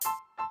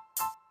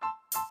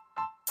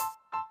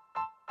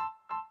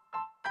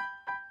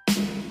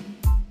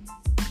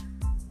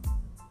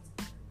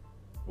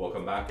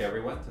Welcome back,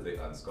 everyone, to the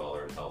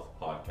Unscholared Health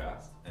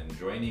Podcast. And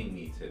joining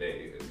me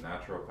today is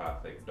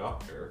naturopathic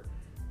doctor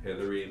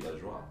Hilary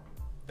Lajoie.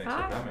 Thanks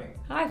for coming.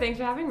 Hi, thanks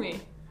for having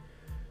me.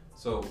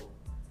 So,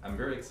 I'm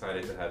very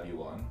excited to have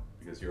you on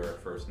because you're our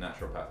first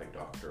naturopathic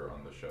doctor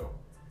on the show.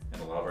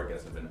 And a lot of our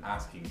guests have been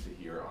asking to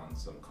hear on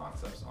some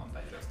concepts on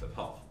digestive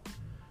health.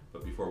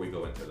 But before we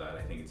go into that,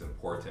 I think it's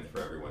important for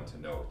everyone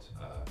to note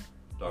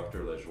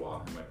Dr.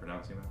 Lajoie, am I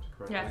pronouncing that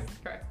correctly? Yes,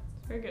 correct.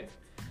 It's very good.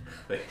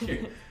 Thank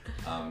you.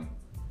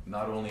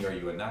 Not only are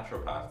you a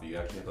naturopath, but you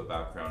actually have a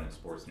background in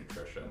sports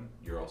nutrition.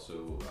 You're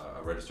also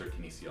a registered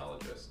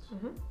kinesiologist.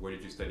 Mm-hmm. Where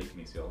did you study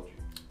kinesiology?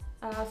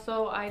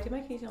 So I did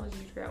my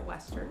kinesiology degree at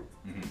Western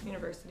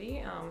University,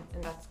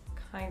 and that's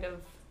kind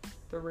of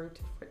the route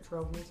that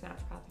drove me to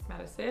naturopathic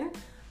medicine.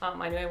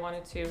 I knew I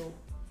wanted to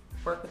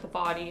work with the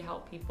body,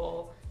 help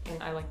people,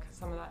 and I like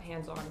some of that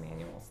hands-on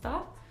manual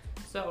stuff.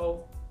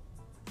 So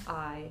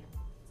I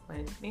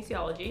went into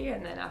kinesiology,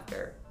 and then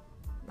after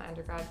my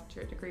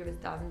undergraduate degree was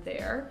done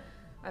there,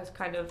 I was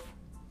kind of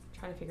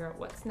trying to figure out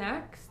what's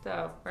next,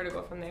 where to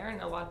go from there.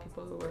 And a lot of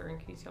people who are in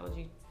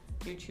kinesiology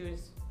do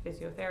choose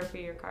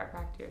physiotherapy or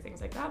chiropractic or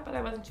things like that, but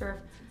I wasn't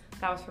sure if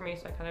that was for me,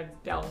 so I kind of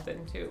delved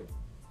into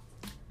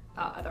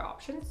other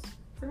options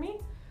for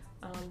me.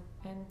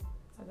 And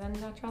then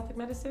naturopathic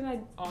medicine,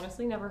 I'd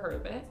honestly never heard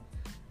of it.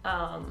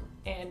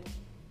 And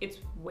it's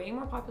way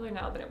more popular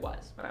now than it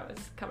was when I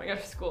was coming out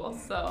of school.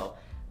 So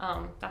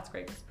that's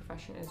great because the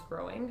profession is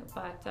growing.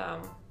 But I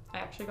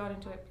actually got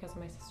into it because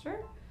of my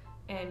sister,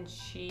 and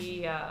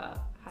she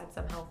had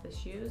some health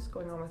issues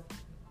going on with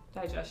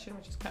digestion,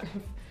 which is kind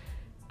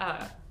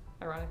of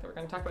ironic that we're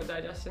going to talk about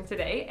digestion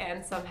today,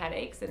 and some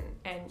headaches.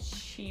 And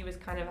she was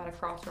kind of at a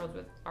crossroads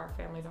with our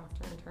family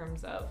doctor in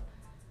terms of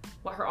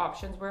what her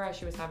options were, as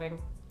she was having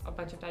a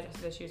bunch of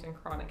digestive issues and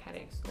chronic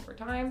headaches over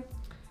time.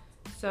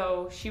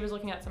 So she was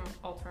looking at some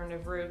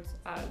alternative routes,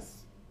 as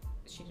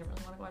she didn't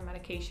really want to go on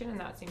medication, and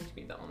that seemed to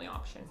be the only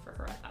option for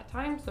her at that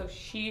time. So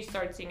she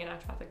started seeing a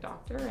naturopathic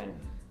doctor, and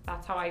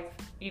that's how I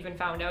even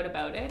found out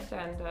about it.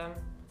 And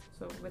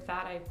so with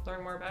that, I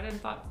learned more about it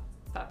and thought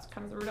that's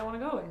kind of the route I want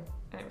to go.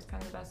 And it was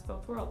kind of the best of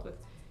both worlds, with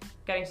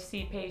getting to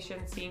see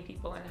patients, seeing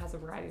people, and it has a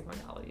variety of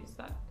modalities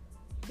that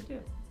you could do.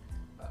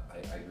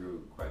 I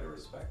grew quite a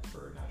respect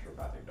for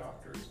naturopathic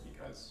doctors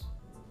because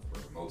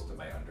for most of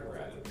my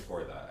undergrad and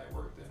before that, I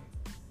worked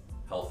in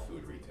health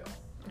food retail.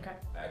 Okay.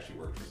 I actually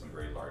worked for some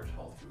very large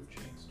health food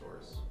chain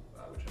stores,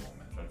 which I won't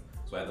mention.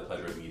 So I had the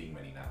pleasure of meeting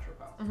many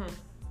naturopaths. Mm-hmm.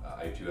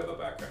 I too have a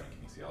background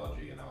in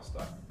kinesiology, and I was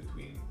stuck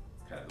between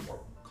kind of the more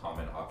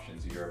common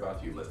options you hear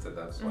about. You listed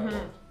them, so I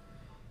won't.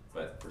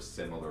 But for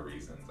similar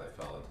reasons, I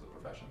fell into the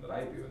profession that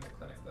I do in the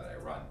clinic that I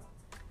run.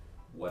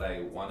 What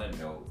I want to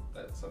note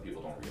that some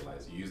people don't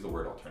realize, you use the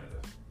word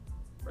alternative,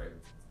 right?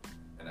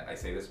 And I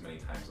say this many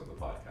times on the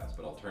podcast,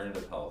 but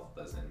alternative health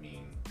doesn't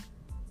mean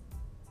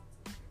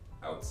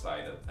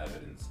outside of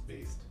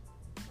evidence-based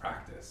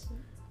practice.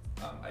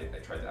 I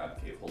try to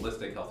advocate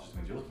holistic health, just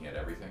means you're looking at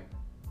everything.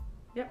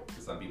 Yep.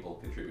 Because some people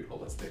contribute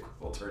holistic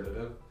with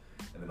alternative,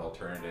 and then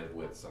alternative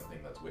with something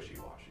that's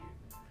wishy-washy.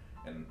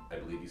 And I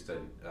believe you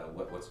studied,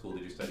 what school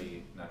did you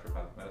study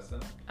naturopathic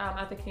medicine?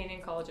 At the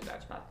Canadian College of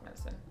Naturopathic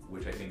Medicine.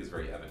 Which I think is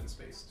very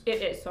evidence-based.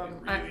 It is. So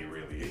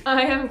Really.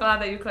 I am glad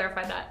that you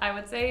clarified that. I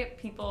would say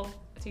people,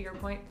 to your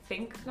point,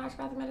 think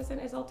naturopathic medicine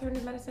is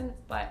alternative medicine,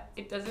 but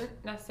it doesn't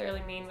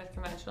necessarily mean with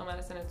conventional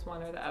medicine it's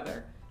one or the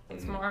other.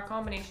 It's more a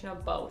combination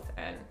of both,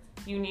 and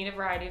you need a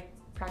variety of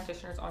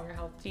practitioners on your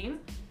health team.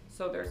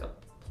 So there's a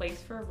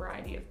place for a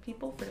variety of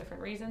people for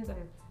different reasons, and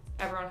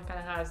everyone kind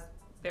of has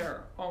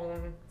their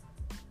own,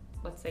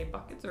 let's say,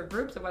 buckets or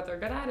groups of what they're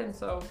good at. And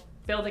so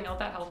building out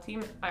that health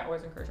team, I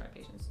always encourage my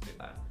patients to do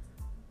that.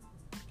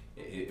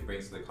 It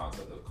brings to the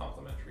concept of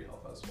complementary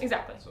health as well.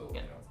 Exactly. So,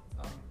 yeah.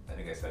 I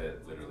think I said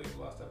it literally in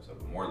the last episode,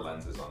 but more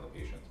lenses on the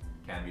patient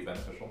can be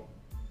beneficial.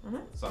 Mm-hmm.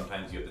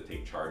 Sometimes you have to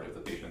take charge of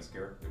the patient's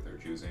care if they're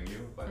choosing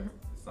you, but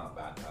it's not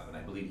bad to have. And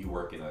I believe you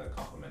work in a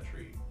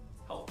complementary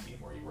health team,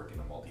 or you work in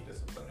a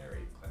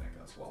multidisciplinary clinic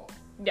as well.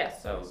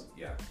 Yes, so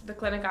yeah. The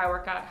clinic I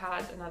work at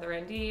has another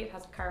ND, it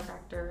has a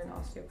chiropractor, an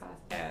osteopath,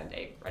 and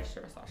a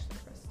registered massage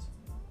therapist.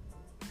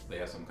 They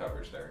have some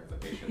coverage there, the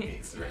patient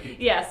needs, right?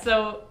 Yeah,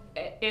 so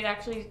it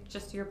actually,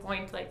 just to your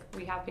point, like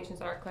we have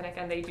patients at our clinic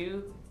and they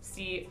do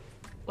see,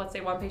 let's say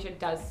one patient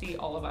does see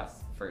all of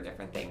us for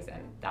different things,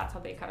 and that's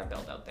how they kind of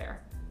build out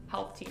their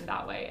health team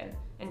that way,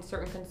 and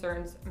certain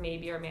concerns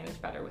maybe are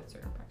managed better with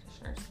certain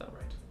practitioners. So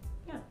right.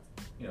 Yeah.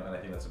 And I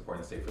think that's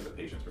important to say for the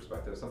patient's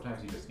perspective.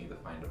 Sometimes you just need to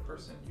find a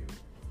person you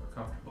are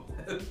comfortable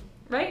with.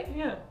 Right,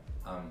 yeah.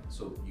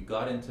 So you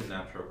got into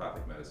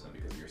naturopathic medicine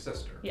because of your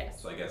sister. Yes.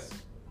 So I guess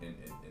in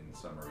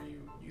summary,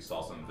 you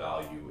saw some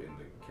value in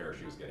the care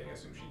she was getting. I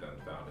assume she then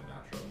found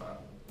a naturopath.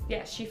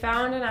 Yeah, she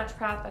found a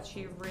naturopath that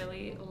she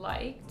really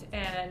liked,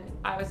 and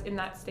I was in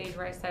that stage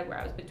where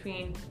I was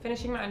between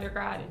finishing my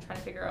undergrad and trying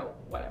to figure out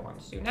what I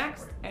wanted to do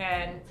next. Right.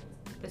 And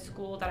the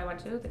school that I went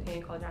to, the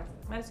Canadian College of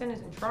Naturopathic Medicine,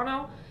 is in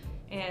Toronto,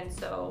 and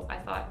so I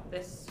thought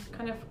this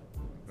kind of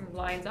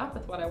lines up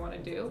with what I want to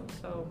do.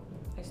 So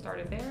I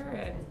started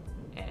there,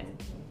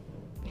 and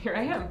here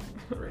I am.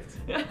 Great.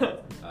 Yeah.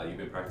 You've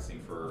been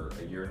practicing for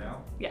a year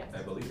now, Yes.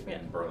 I believe, Yeah.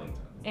 in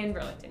Burlington. In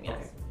Burlington,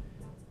 yes.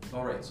 Okay.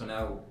 All right, so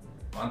now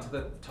onto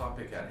the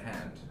topic at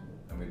hand.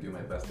 I'm going to do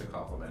my best to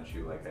compliment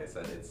you. Like I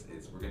said,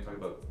 we're going to talk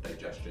about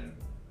digestion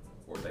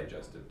or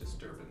digestive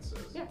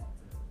disturbances. Yeah.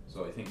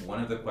 So I think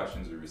one of the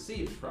questions we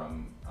received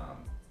from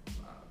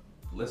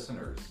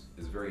listeners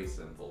is very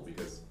simple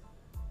because,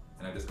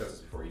 and I've discussed this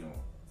before,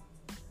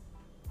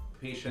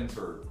 patients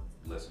or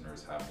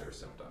listeners have their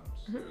symptoms.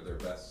 Mm-hmm. They're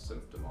their best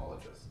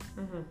symptomologists.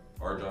 Mm-hmm.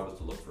 Our job is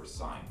to look for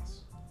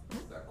signs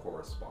that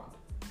correspond.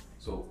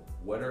 So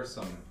I'm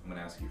going to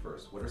ask you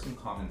first, what are some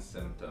common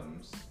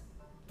symptoms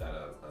that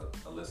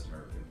a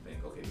listener can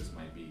think, okay, this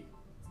might be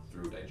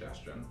through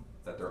digestion,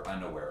 that they're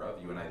unaware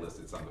of? You and I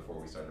listed some before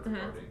we started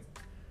recording.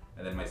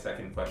 And then my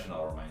second question,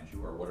 I'll remind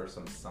you, are what are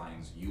some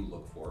signs you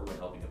look for when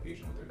helping a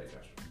patient with their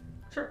digestion?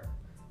 Sure.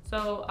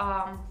 So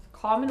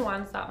common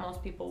ones that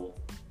most people,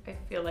 I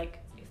feel like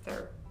if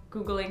they're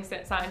Googling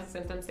signs and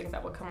symptoms, things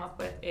that would come up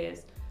with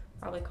is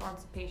probably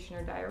constipation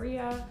or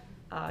diarrhea,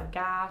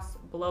 gas,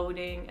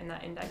 bloating, and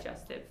that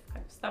indigestive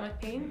kind of stomach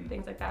pain.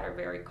 Things like that are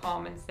very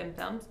common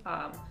symptoms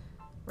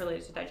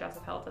related to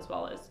digestive health, as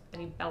well as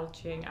any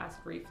belching,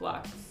 acid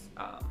reflux,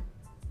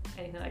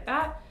 anything like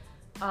that.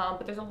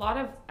 But there's a lot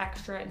of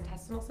extra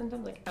intestinal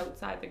symptoms, like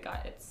outside the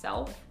gut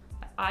itself,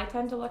 that I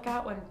tend to look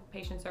at when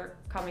patients are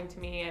coming to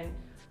me. And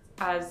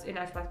as in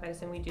naturopathic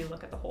medicine, we do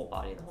look at the whole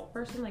body and the whole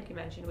person, like you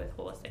mentioned with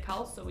holistic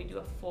health. So we do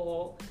a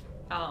full,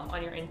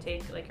 on your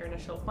intake, like your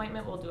initial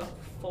appointment, we'll do a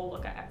full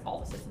look at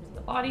all the systems of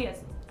the body,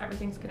 as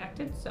everything's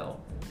connected. So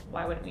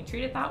why wouldn't we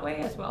treat it that way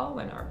as well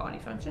when our body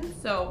functions?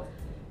 So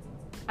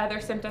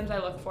other symptoms I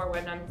look for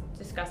when I'm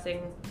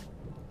discussing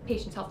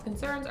patients' health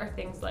concerns are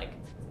things like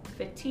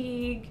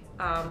fatigue,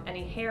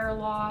 any hair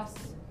loss,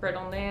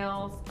 brittle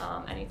nails,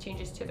 any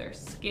changes to their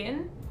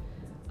skin,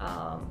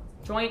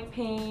 joint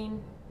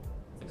pain,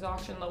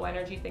 exhaustion, low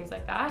energy, things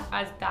like that,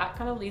 as that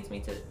kind of leads me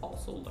to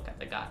also look at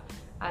the gut,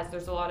 as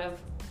there's a lot of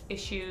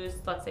issues.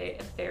 Let's say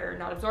if they're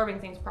not absorbing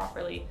things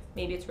properly,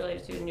 maybe it's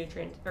related to a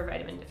nutrient or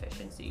vitamin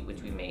deficiency,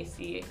 which we may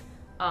see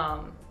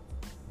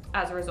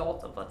as a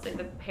result of, let's say,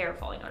 the hair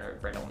falling out or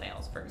brittle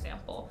nails, for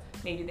example.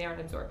 Maybe they aren't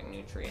absorbing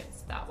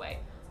nutrients that way.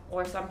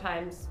 Or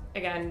sometimes,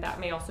 again, that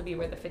may also be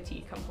where the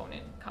fatigue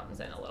component comes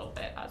in a little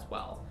bit as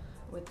well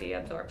with the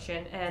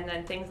absorption. And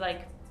then things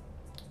like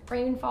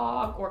brain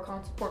fog or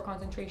poor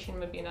concentration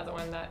would be another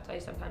one that I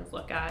sometimes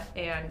look at,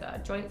 and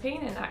joint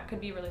pain, and that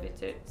could be related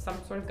to some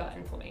sort of gut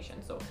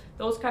inflammation. So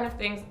those kind of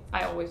things,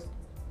 I always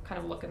kind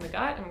of look in the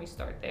gut, and we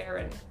start there,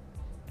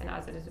 and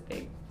as it is a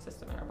big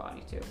system in our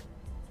body too.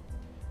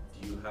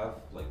 Do you have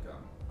like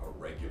a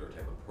regular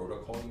type of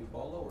protocol you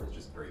follow, or is it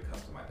just very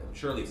customized?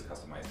 Surely it's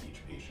customized to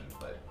each patient,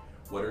 but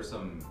what are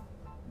some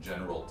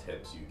general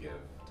tips you give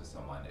to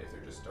someone if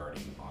they're just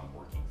starting on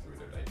working through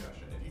their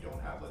digestion, if you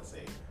don't have, let's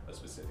say, a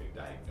specific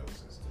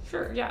diagnosis?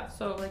 Sure, yeah.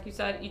 So like you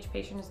said, each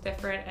patient is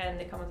different and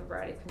they come with a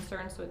variety of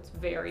concerns, so it's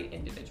very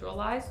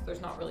individualized. So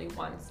there's not really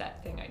one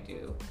set thing I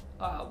do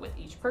with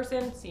each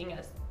person, seeing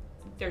as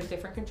there's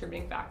different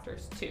contributing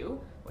factors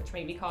too, which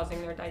may be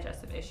causing their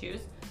digestive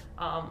issues.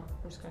 I'm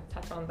just going to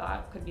touch on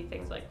that. Could be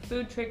things like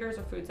food triggers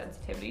or food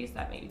sensitivities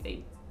that maybe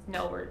they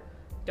know or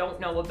don't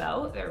know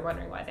about. They're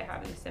wondering why they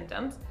have these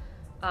symptoms.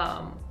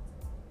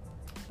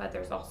 But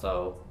there's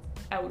also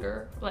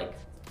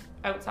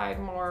outside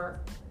more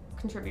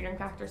contributing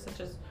factors such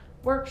as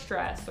work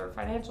stress or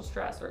financial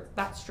stress, or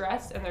that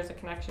stress, and there's a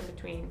connection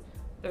between,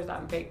 there's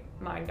that big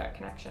mind-gut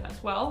connection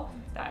as well.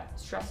 That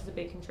stress is a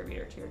big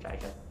contributor to your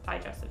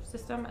digestive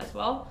system as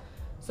well.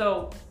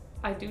 So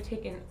I do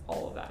take in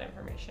all of that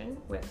information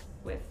with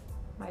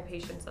my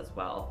patients as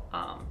well,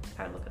 to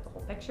kind of look at the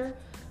whole picture.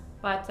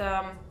 But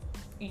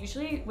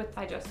usually with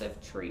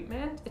digestive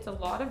treatment, it's a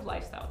lot of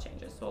lifestyle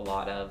changes. So a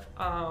lot of,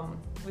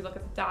 we look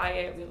at the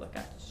diet, we look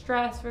at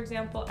stress, for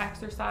example,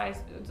 exercise.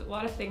 There's a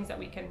lot of things that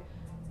we can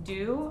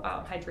do.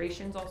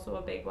 Hydration's also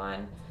a big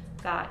one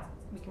that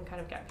we can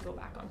kind of get people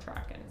back on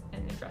track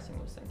and addressing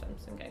those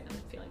symptoms and getting them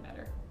feeling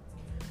better.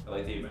 I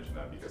like that you mentioned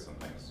that, because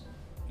sometimes,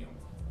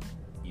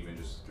 even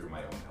just through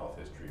my own health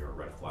history or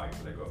red flags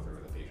that I go through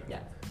with a patient,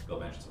 they'll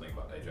mention something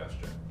about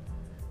digestion,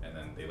 and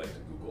then they like to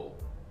Google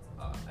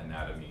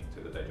anatomy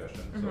to the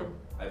digestion. So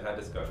I've had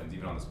discussions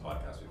even on this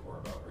podcast before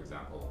about, for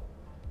example,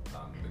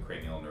 the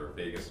cranial nerve,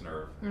 vagus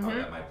nerve, how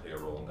that might play a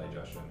role in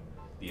digestion,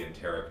 the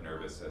enteric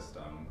nervous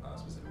system,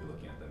 specifically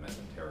looking at the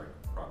mesenteric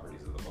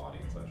properties of the body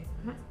and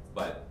such.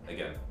 But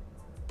again,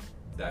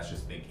 that's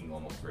just thinking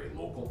almost very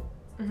local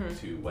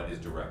to what is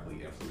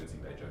directly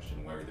influencing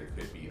digestion, where there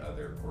could be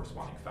other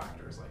corresponding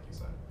factors, like you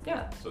said.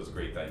 Yeah. So it's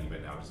great that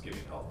even now just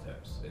giving health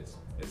tips, it's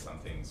some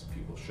things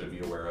people should be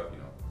aware of,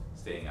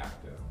 staying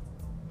active,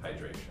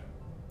 hydration,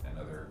 and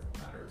other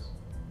matters.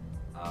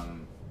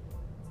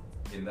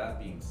 In that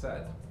being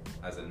said,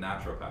 as a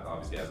naturopath,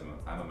 obviously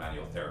I'm a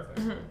manual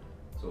therapist,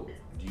 so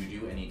do you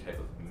do any type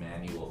of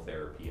manual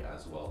therapy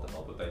as well to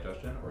help with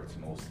digestion, or it's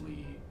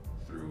mostly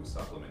through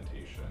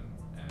supplementation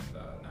and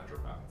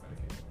naturopathic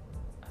medication?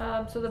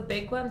 So the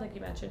big ones, like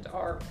you mentioned,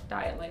 are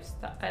diet,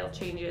 lifestyle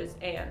changes,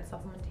 and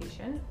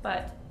supplementation.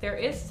 But there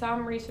is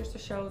some research to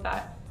show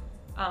that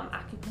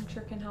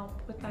acupuncture can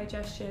help with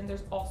digestion.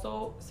 There's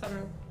also some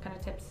kind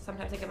of tips.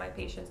 Sometimes I give my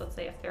patients, let's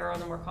say if they're on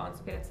the more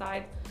constipated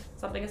side,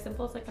 something as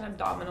simple as like an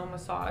abdominal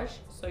massage.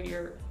 So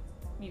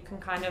you can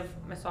kind of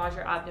massage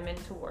your abdomen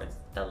towards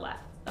the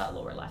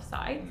lower left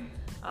side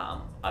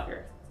of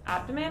your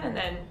abdomen, and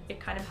then it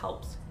kind of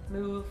helps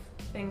move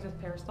things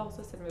with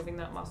peristalsis and moving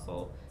that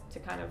muscle to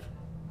kind of,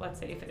 let's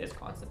say if it is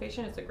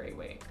constipation, it's a great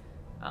way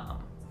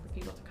for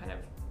people to kind of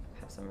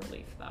have some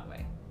relief that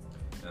way.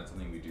 And that's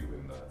something we do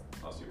in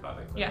the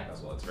osteopathic clinic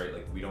as well. It's very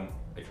like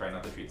I try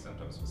not to treat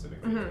symptoms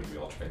specifically. Like we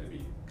all try to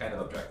be kind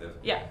of objective.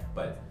 Yeah.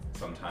 But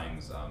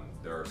sometimes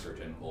there are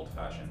certain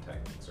old-fashioned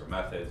techniques or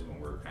methods when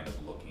we're kind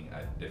of looking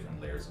at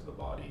different layers of the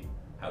body,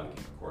 how we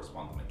can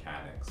correspond the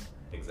mechanics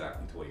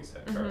exactly to what you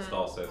said,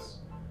 peristalsis,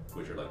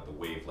 which are like the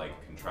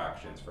wave-like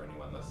contractions for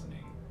anyone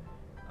listening.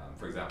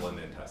 For example, in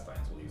the intestines,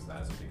 we'll use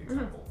that as a big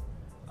example.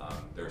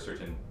 There are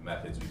certain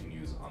methods we can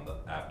use on the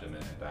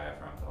abdomen and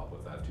diaphragm to help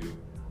with that too.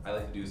 I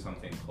like to do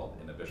something called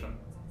inhibition.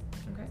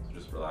 Okay. So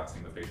just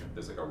relaxing the patient.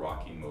 There's like a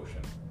rocking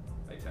motion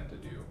I tend to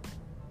do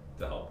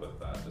to help with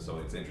that. So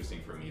it's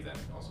interesting for me then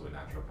also in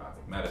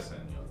naturopathic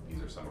medicine,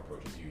 these are some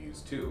approaches you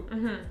use too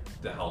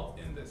to help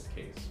in this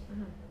case.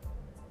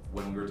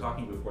 When we were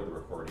talking before the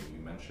recording,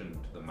 you mentioned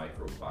the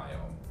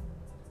microbiome.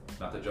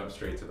 Not to jump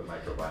straight to the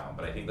microbiome,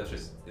 but I think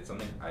it's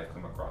something I've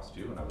come across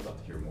too, and I would love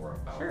to hear more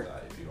about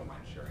that if you don't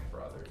mind sharing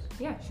for others.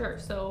 Yeah, sure.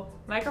 So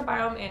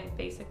microbiome in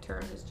basic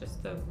terms is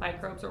just the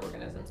microbes or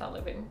organisms that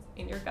live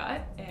in your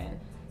gut, and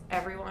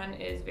everyone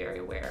is very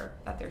aware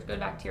that there's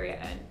good bacteria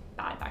and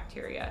bad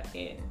bacteria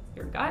in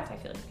your gut. I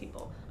feel like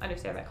people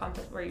understand that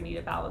concept where you need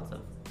a balance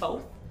of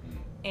both.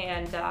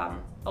 And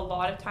a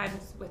lot of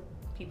times with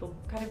people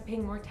kind of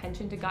paying more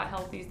attention to gut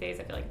health these days,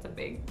 I feel like it's a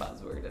big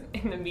buzzword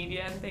in the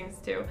media and things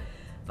too.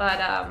 But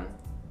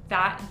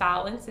that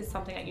balance is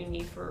something that you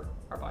need for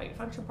our body to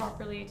function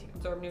properly, to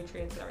absorb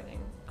nutrients and everything,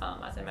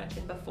 as I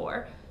mentioned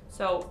before.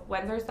 So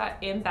when there's that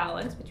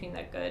imbalance between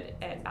the good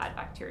and bad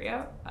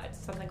bacteria, it's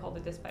something called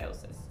a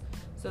dysbiosis.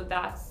 So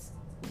that's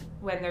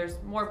when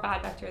there's more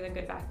bad bacteria than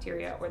good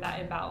bacteria, or that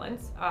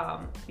imbalance.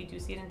 We do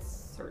see it in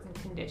certain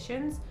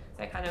conditions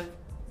that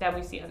then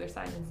we see other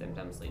signs and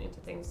symptoms leading to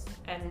things.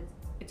 And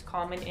it's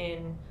common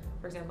in,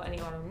 for example, any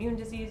autoimmune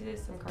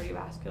diseases, some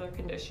cardiovascular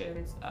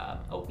conditions,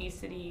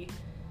 obesity,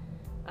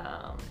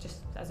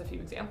 just as a few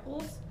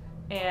examples.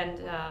 And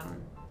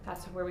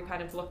that's where we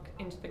kind of look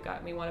into the gut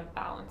and we want to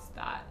balance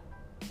that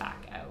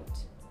back out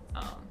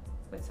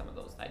with some of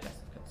those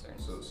digestive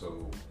concerns.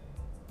 So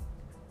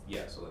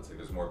let's say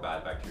there's more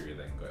bad bacteria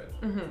than good.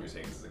 You're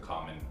saying this is a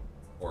common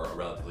or a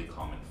relatively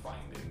common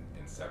find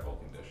in several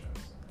conditions,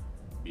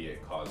 be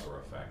it cause or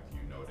effect,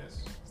 you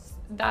notice.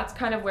 That's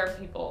kind of where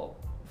people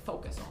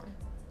focus on.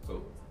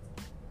 So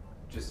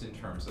just in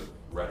terms of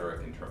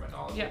rhetoric and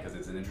terminology, because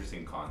it's an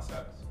interesting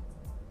concept,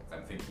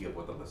 I'm thinking of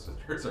what the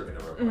listeners are going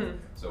to remember.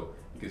 So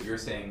because you're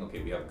saying,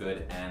 okay, we have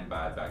good and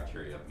bad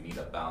bacteria, we need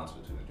a balance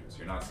between the two. So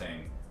you're not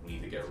saying we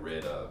need to get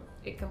rid of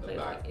it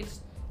completely.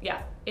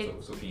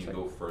 So can you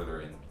go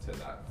further into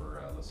that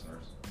for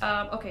listeners?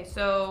 Okay,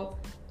 so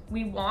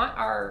we want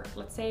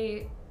let's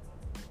say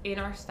in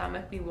our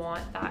stomach, we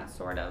want that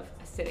sort of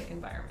acidic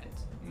environment.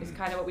 Is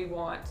kind of what we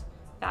want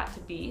that to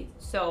be.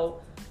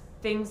 So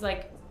things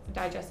like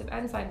digestive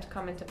enzymes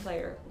come into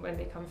play when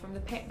they come from the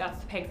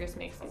pancreas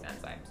makes these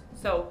enzymes.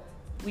 So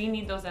we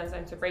need those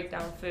enzymes to break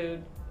down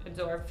food,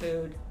 absorb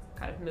food,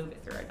 kind of move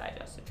it through our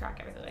digestive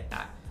tract, everything like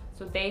that.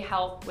 So they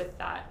help with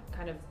that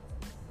kind of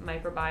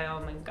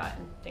microbiome and gut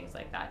and things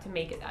like that to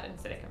make it that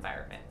acidic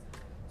environment.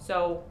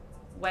 So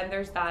when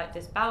there's that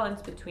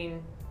disbalance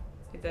between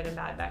the good and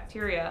bad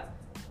bacteria,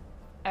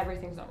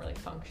 everything's not really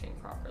functioning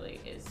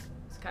properly is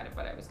kind of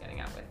what I was getting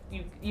at with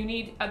you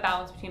need a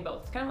balance between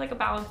both. It's kind of like a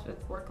balance with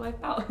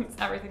work-life balance,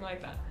 everything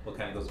like that. Well, it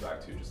kind of goes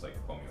back to just like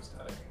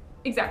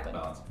homeostatic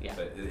balance. Yeah.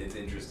 But it's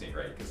interesting,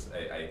 right? Because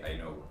I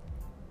know,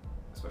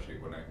 especially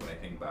when I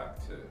think back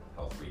to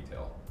health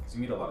retail, because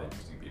you meet a lot of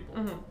interesting people.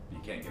 You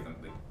can't give them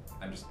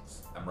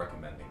I'm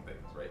recommending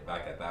things, right?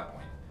 Back at that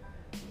point,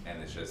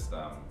 and it's just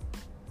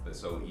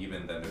so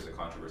even then there's a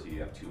controversy.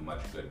 You have too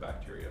much good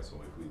bacteria, so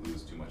if we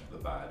lose too much of the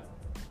bad.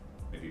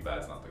 Maybe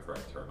bad's not the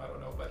correct term, I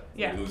don't know, but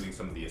losing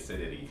some of the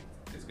acidity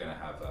is going to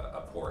have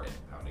a poor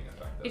impounding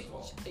effect as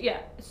well. Yeah,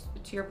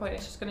 to your point,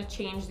 it's just going to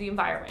change the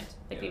environment.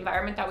 The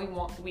environment that we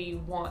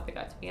want the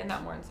gut to be in,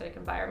 that more acidic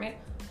environment.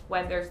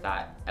 When there's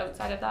that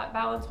outside of that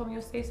balance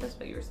homeostasis,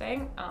 what you were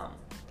saying,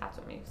 that's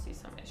when we see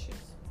some issues.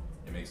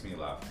 It makes me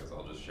laugh because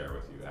I'll just share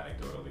with you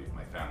anecdotally,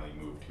 my family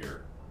moved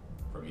here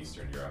from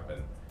Eastern Europe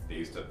and they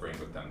used to bring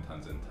with them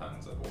tons and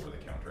tons of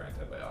over-the-counter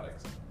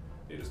antibiotics.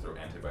 They just throw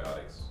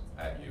antibiotics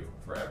at you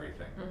for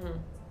everything.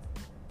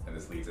 And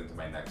this leads into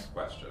my next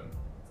question,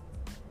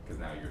 because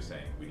now you're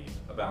saying we need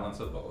a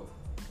balance of both.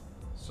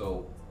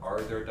 So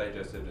are there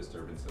digestive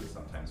disturbances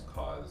sometimes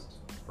caused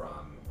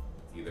from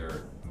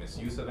either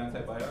misuse of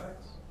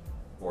antibiotics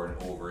or an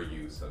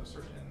overuse of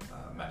certain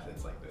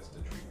methods like this to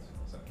treat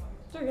symptoms?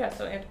 Sure, yeah.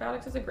 So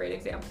antibiotics is a great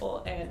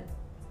example, and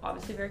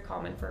obviously very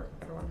common for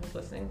everyone who's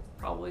listening.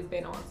 Probably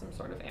been on some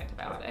sort of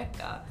antibiotic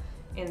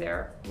in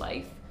their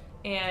life,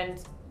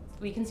 and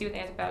we can see with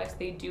antibiotics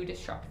they do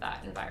disrupt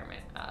that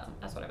environment.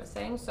 That's what I was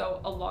saying.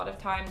 So a lot of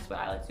times, what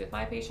I like to do with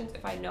my patients,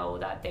 if I know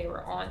that they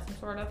were on some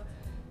sort of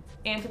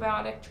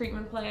antibiotic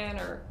treatment plan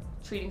or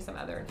treating some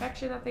other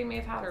infection that they may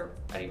have had, or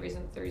any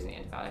reason they're using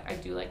an antibiotic, I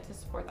do like to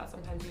support that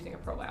sometimes using a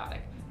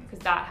probiotic, because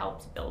that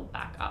helps build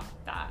back up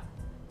that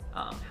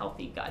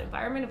healthy gut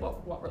environment of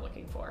what we're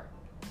looking for.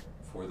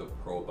 For the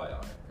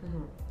probiotic,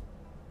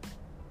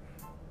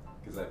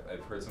 because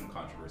I've heard some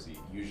controversy.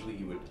 Usually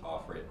you would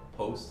offer it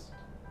post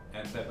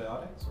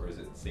antibiotics, or is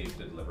it safe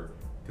to deliver?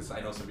 Because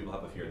I know some people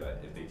have a fear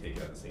that if they take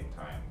it at the same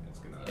time, it's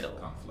gonna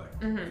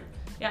conflict. Right?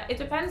 Yeah, it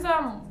depends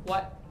on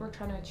what we're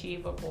trying to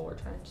achieve, what goal we're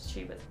trying to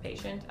achieve with the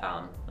patient.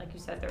 Like you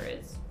said, there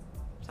is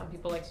some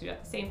people like to do it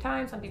at the same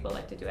time, some people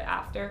like to do it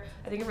after.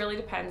 I think it really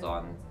depends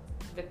on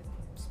the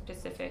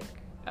specific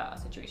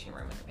situation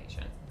we're in with the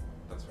patient.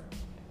 That's fair.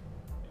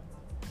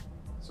 Yeah.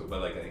 So,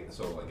 but like, I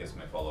guess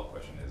my follow-up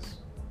question is,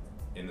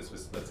 in this,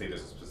 let's say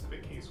there's a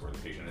specific case where the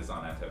patient is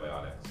on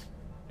antibiotics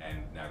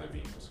and now they're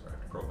being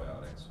prescribed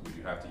probiotics. Would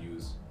you have to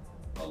use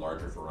a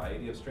larger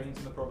variety of strains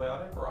in the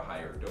probiotic, or a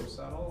higher dose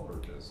at all,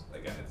 or just,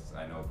 again,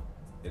 I know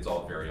it's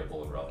all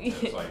variable and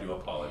relative, so I do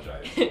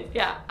apologize.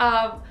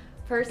 Yeah.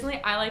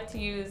 Personally, I like to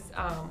use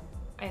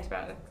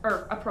antibiotic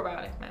or a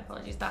probiotic. My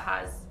apologies. That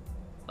has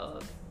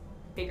a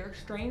bigger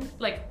strain,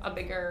 like a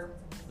bigger,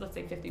 let's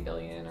say 50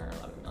 billion or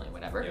 11 million,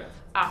 whatever,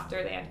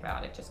 after the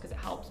antibiotic, just because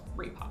it helps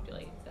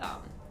repopulate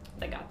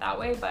the gut that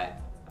way.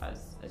 But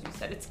as you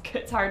said,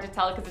 it's hard to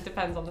tell because it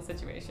depends on the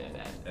situation.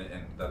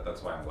 And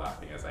that's why I'm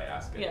laughing as I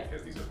ask it,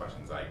 because these are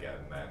questions I get,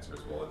 and the answer is,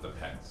 well, it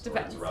depends. Or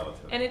it's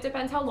relative. And it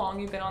depends how long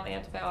you've been on the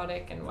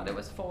antibiotic and what it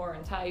was for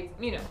and type.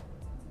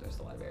 There's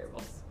a lot of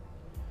variables.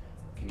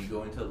 Can you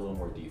go into a little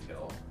more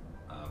detail?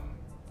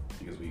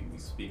 Because we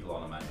speak a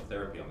lot on manual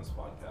therapy on this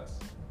podcast.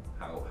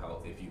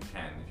 How if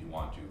you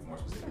want to, more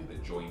specifically,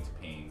 the joint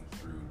pain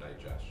through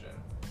digestion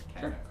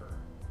can occur.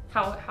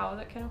 How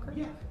that can occur?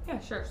 Yeah,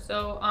 sure.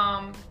 So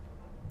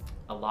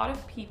a lot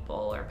of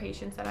people or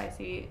patients that I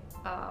see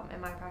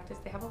in my practice,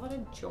 they have a lot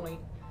of joint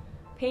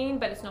pain,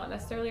 but it's not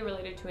necessarily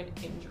related to an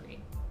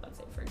injury, let's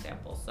say, for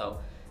example. So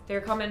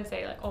they'll come and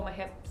say like, oh, my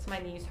hips, my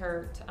knees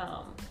hurt.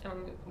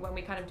 And when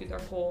we kind of do their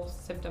whole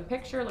symptom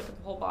picture, look at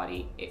the whole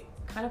body, it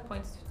kind of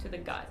points to the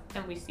gut,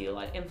 and we see a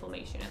lot of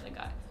inflammation in the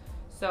gut.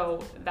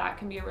 So that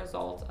can be a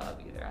result of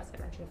either, as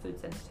I mentioned, food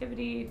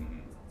sensitivity,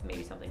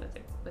 maybe something with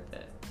the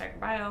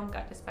microbiome,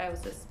 gut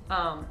dysbiosis,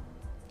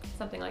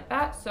 something like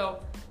that.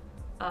 So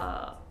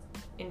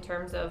in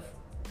terms of,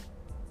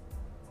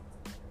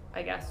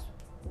 I guess,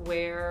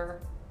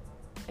 where,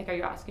 like, are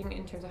you asking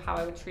in terms of how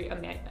I would treat a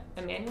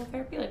manual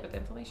therapy, like with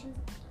inflammation?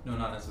 No,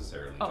 not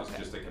necessarily. Oh,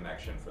 just a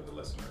connection for the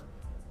listener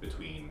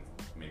between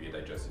maybe a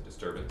digestive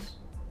disturbance,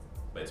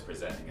 but it's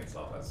presenting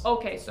itself as...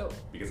 Okay, so...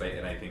 Because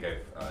I think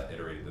I've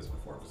iterated this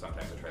before, but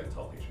sometimes I try to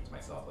tell patients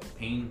myself, like,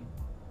 pain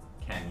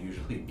can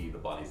usually be the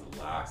body's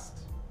last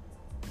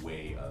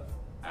way of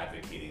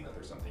advocating that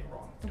there's something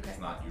wrong. Okay. It's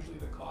not usually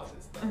the cause,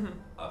 it's the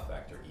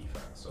effect or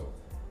effect. So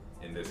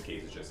in this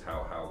case, it's just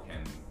how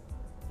can...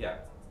 Yeah.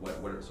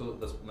 So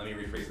let me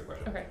rephrase the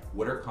question. Okay.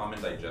 What are common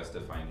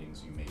digestive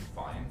findings you may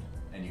find,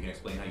 and you can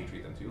explain how you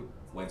treat them too,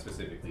 when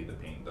specifically the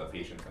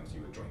patient comes to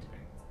you with joint pain?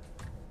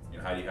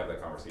 How do you have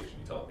that conversation?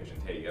 You tell the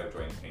patient, hey, you have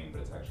joint pain, but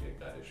it's actually a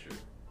gut issue.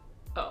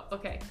 Oh,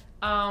 okay.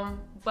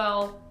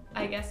 Well,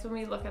 I guess when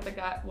we look at the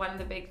gut, one of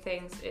the big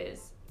things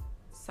is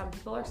some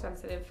people are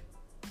sensitive.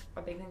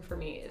 A big thing for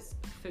me is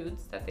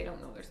foods that they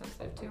don't know they're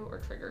sensitive to, or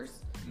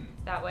triggers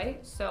that way.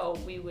 So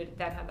we would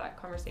then have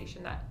that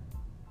conversation that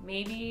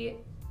maybe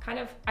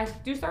I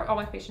do start all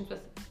my patients with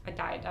a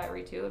diet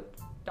diary too, of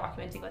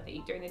documenting what they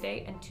eat during the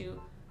day, and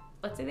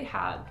let's say they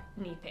have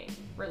knee pain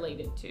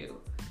related to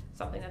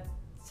something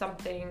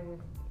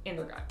in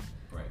their gut.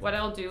 Right. What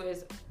I'll do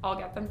is I'll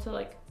get them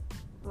to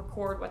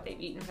record what they've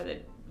eaten for the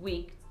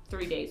week,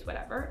 3 days,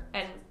 whatever,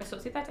 and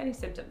associate that to any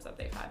symptoms that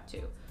they've had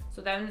too.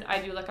 So then I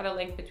do look at a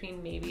link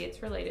between maybe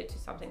it's related to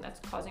something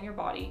that's causing your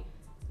body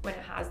when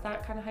it has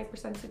that kind of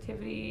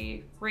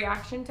hypersensitivity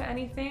reaction to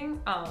anything,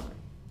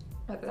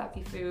 whether that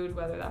be food,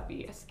 whether that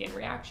be a skin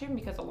reaction,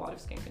 because a lot of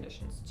skin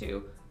conditions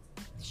too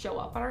show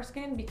up on our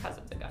skin because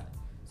of the gut.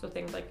 So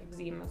things like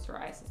eczema,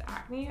 psoriasis,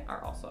 acne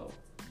are also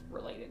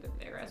related in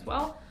there as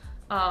well.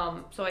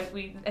 And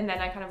then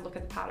I kind of look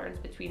at the patterns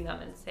between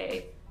them and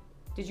say,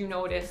 did you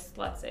notice,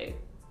 let's say,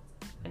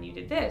 when you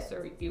did this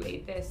or you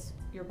ate this,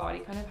 your body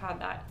kind of had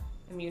that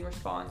immune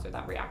response or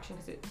that reaction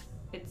because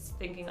it's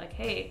thinking like,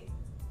 hey,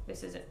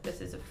 this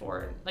is a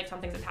foreign, like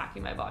something's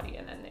attacking my body,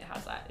 and then it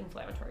has that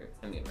inflammatory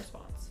immune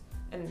response,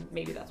 and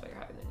maybe that's why you're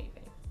having the knee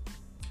pain.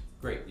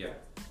 Great, yeah.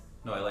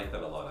 No, I like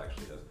that a lot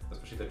actually,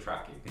 especially the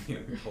tracking,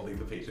 holding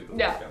the patient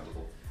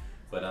accountable.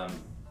 But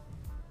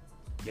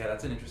yeah,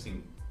 that's an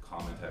interesting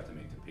comment I have to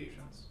make to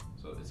patients.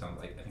 So it sounds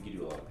like, I think you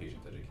do a lot of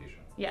patient education.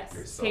 Yes,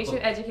 yourself. patient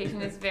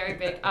education is very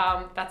big.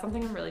 That's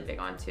something I'm really big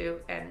on too,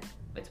 and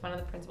it's one of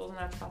the principles in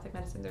naturopathic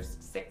medicine. There's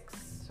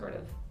 6 sort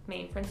of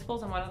main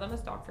principles, and one of them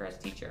is doctor as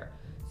teacher.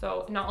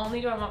 So not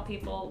only do I want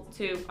people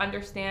to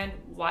understand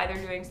why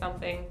they're doing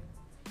something,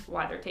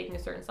 why they're taking a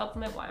certain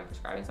supplement, why I'm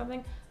prescribing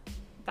something,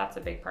 that's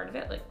a big part of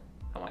it. Like,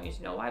 I want you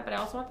to know why, but I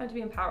also want them to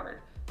be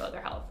empowered about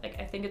their health. Like,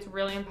 I think it's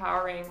really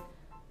empowering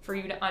for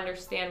you to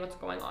understand what's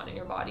going on in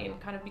your body and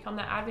kind of become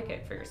that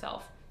advocate for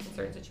yourself in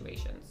certain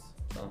situations.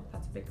 So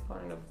that's a big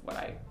component of what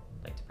I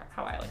like to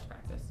how I like to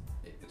practice.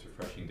 It's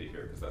refreshing to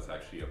hear, because that's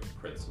actually a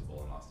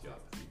principle in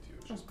osteopathy too.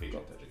 It's just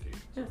patient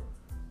education. Yeah.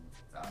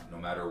 No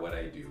matter what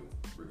I do,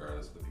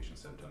 regardless of the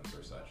patient's symptoms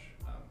or such,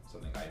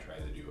 something I try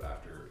to do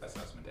after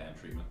assessment and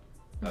treatment.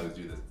 I always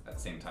do this at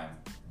the same time.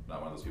 I'm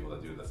not one of those people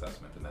that do the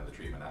assessment and then the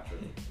treatment after.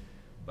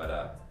 But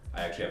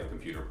I actually have a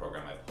computer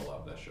program I pull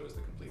up that shows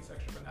the complete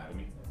section of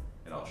anatomy,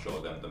 and I'll show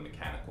them the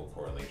mechanical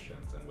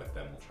correlations, and with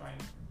them we'll try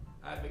and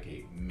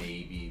advocate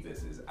maybe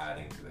this is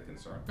adding to the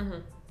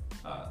concern.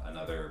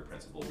 Another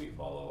principle we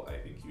follow, I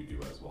think you do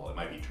as well, it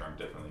might be termed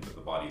differently, but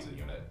the body's a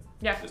unit.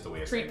 Yeah, just a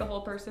way of treat saying the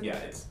whole person. Yeah,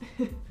 it's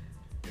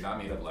you're not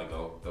made of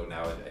Lego, though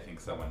now I think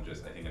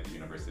at the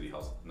University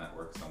Health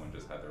Network, someone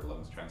just had their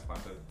lungs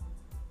transplanted.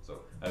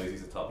 So I always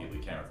used to tell people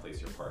you can't replace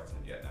your parts,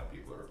 and yet now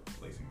people are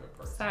replacing their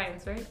parts.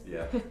 Science, right?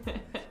 Yeah.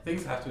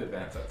 Things have to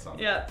advance at some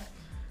point. Yeah.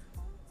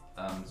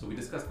 So we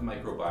discussed the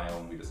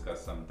microbiome, we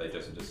discussed some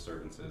digestive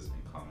disturbances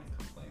and common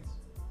complaints.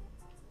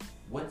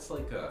 What's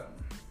like a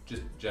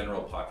just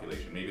general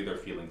population? Maybe they're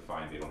feeling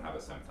fine, they don't have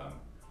a symptom.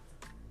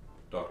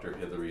 Dr.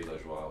 Hilary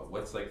Lajoie,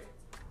 what's like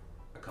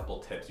a couple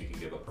tips you can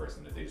give a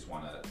person if they just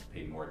want to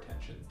pay more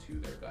attention to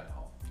their gut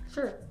health?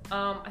 Sure.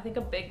 I think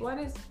a big one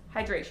is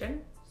hydration.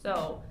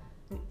 So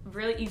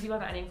really easy one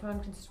that anyone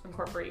can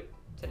incorporate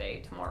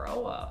today,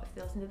 tomorrow, if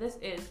they listen to this,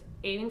 is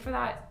aiming for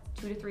that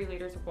 2 to 3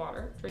 liters of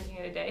water, drinking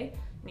it a day.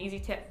 An easy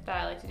tip that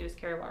I like to do is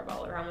carry a water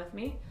bottle around with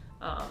me.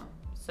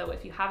 So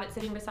if you have it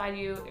sitting beside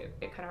you,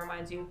 it kind of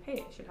reminds you,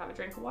 hey, I should have a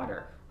drink of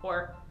water.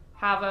 Or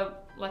have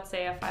let's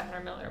say a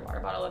 500 milliliter water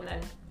bottle, and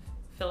then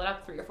fill it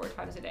up 3 or 4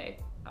 times a day.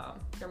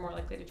 You're more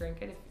likely to drink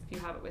it if you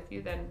have it with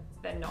you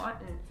than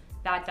not. And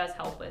that does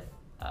help with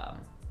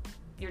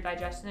your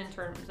digestion in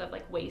terms of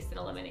like waste and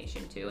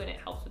elimination too, and it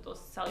helps with those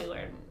cellular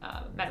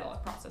and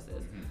metabolic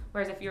processes.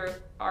 Whereas if you're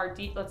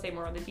let's say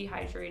more on the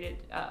dehydrated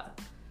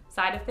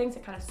side of things,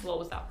 it kind of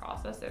slows that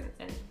process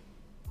and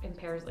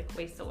impairs like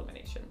waste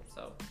elimination.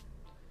 So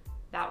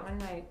that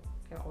one I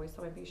always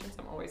tell my patients,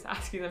 I'm always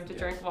asking them to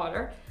drink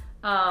water.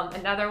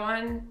 Another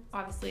one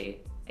obviously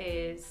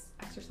is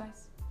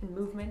exercise and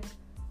movement.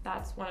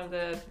 That's one of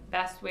the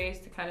best ways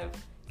to kind of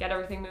get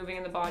everything moving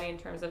in the body in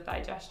terms of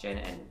digestion,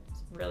 and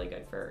it's really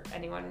good for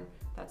anyone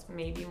that's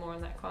maybe more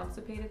on that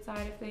constipated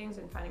side of things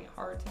and finding it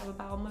hard to have a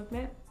bowel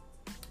movement.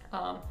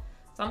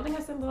 Something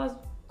as simple as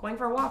going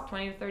for a walk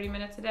 20 to 30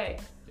 minutes a day.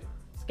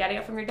 Just getting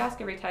up from your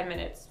desk every 10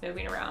 minutes,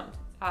 moving around.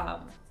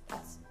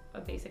 That's a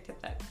basic tip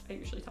that I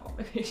usually tell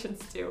my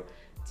patients to.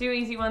 2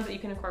 easy ones that you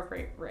can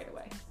incorporate right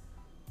away.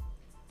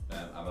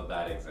 And I'm a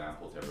bad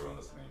example to everyone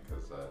listening,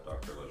 because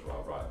Dr.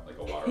 Lajoie brought like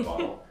a water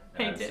bottle,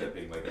 and I'm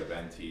sipping like a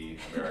venti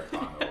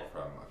Americano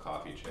from a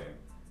coffee chain,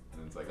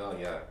 and it's like, oh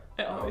yeah,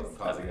 I'm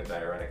causing a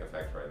diuretic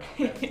effect right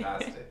now.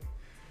 Fantastic.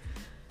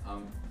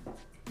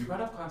 You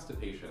brought up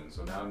constipation,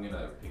 so now I'm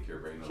gonna pick your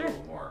brain a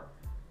little more.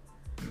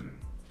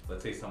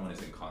 Let's say someone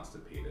isn't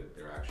constipated;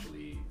 they're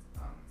actually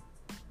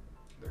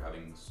they're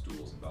having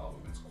stools and bowel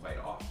movements quite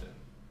often.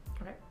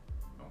 Okay.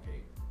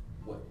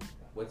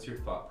 What's your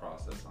thought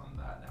process on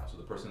that now? So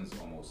the person's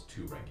almost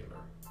too regular,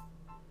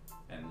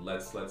 and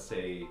let's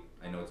say,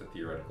 I know it's a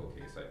theoretical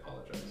case, I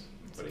apologize,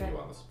 I'm putting you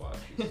on the spot,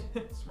 she's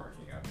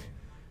smirking at me,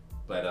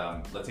 but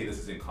let's say this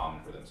isn't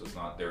common for them, so it's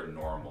not their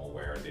normal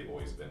where they've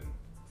always been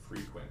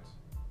frequent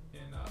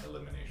in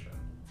elimination,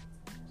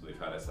 so they've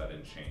had a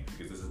sudden change,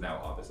 because this is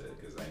now opposite,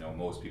 because I know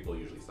most people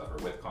usually suffer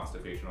with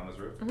constipation on this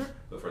route,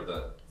 but for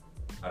the,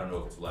 I don't know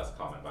if it's less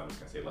common, but I'm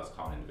just going to say less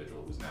common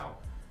individual who's now,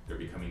 they're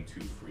becoming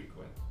too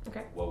frequent.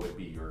 Okay. What would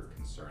be your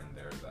concern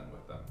there then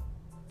with them?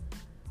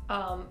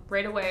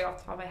 Right away off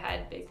the top of my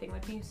head, big thing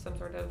would be some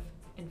sort of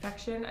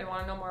infection. I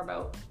want to know more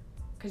about,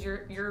 because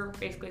you're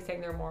basically saying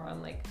they're more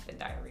on like the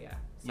diarrhea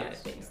side of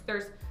things.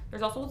 Yeah.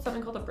 There's also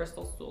something called the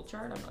Bristol stool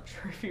chart. I'm not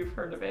sure if you've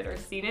heard of it or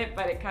seen it,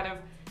 but it kind of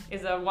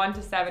is a 1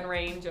 to 7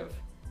 range of,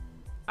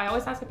 I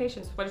always ask the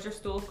patients, what does your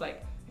stool look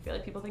like? I feel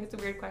like people think it's a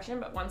weird question,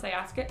 but once I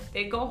ask it,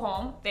 they go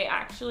home, they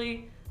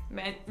actually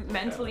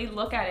mentally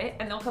look at it,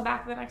 and they'll come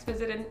back the next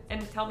visit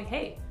and tell me,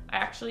 hey, I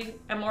actually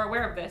am more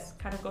aware of this.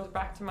 Kind of goes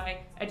back to my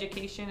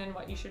education and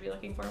what you should be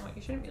looking for and what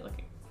you shouldn't be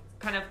looking for,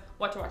 kind of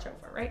what to watch out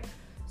for, right?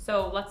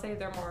 So let's say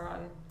they're more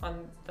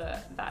on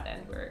that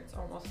end where it's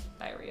almost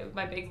diarrhea.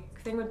 My big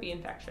thing would be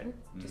infection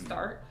to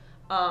start.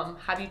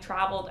 Have you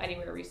traveled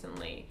anywhere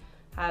recently?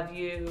 Have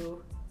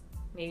you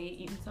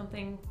maybe eaten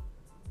something,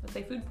 let's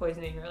say food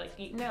poisoning, or like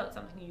eaten out,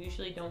 something you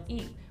usually don't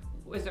eat?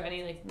 Was there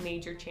any like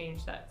major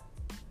change that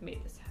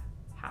made this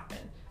happen?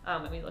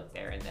 And we look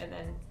there, and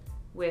then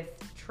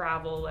with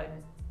travel,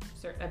 and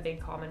a big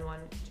common one,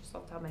 just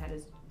just off the top of my head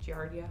is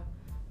Giardia,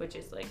 which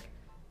is like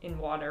in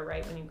water,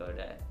 right? When you go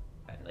to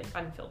like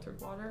unfiltered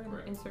water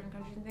in certain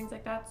countries and things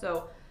like that.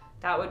 So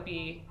that would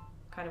be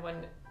kind of one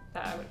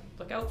that I would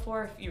look out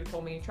for if you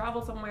told me to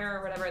travel somewhere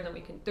or whatever, and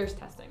then there's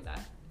testing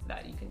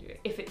that you can do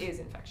if it is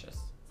infectious.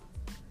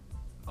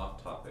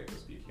 Off topic of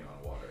speaking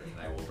on water, and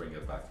I will bring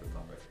it back to the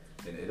topic.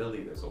 In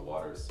Italy, there's a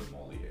water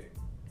sommelier.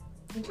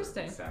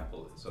 Interesting.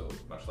 Sample, so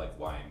much like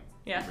wine,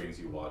 yeah. He brings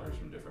you waters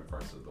from different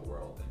parts of the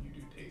world, and you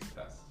do taste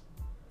tests.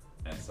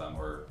 And some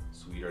are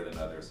sweeter than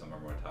others, some are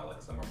more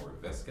metallic, some are more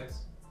viscous.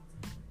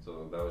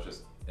 So that was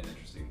just an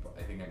interesting.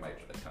 I think I might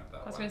attempt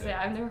that. I was gonna say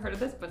I've never heard of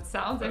this, but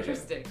sounds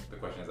interesting. The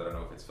question is, I don't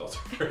know if it's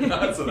filtered or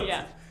not. So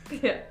yeah.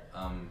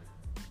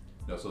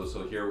 No,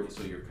 so here,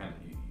 so you're kind of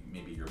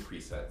maybe your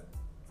preset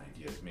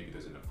ideas. Maybe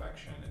there's an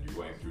infection, and you're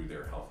going through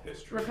their health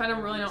history. We're kind of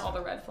ruling out all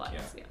the red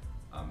flags. Yeah.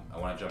 I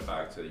want to jump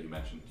back to you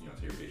mentioned,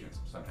 to your patients.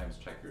 Sometimes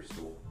check your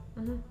stool.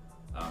 Mm-hmm.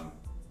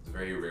 It's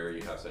very rare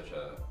you have such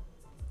a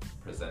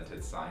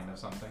presented sign of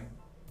something.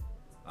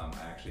 I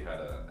actually had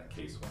a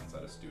case once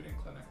at a student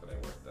clinic that I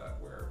worked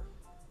at where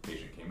a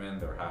patient came in,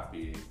 they were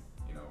happy,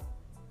 and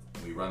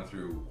we run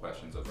through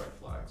questions of red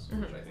flags,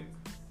 mm-hmm. which I think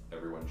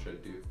everyone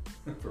should do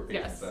for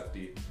patient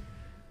safety.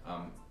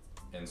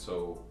 And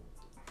so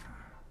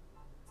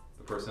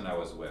the person I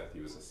was with,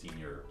 he was a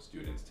senior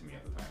student to me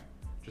at the time,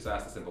 just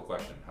asked a simple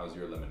question, how's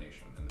your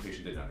elimination? And the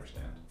patient didn't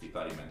understand. He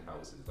thought he meant how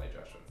was his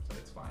digestion. Said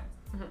it's fine.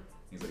 Mm-hmm.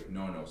 He's like,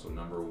 no, so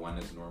number 1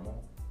 is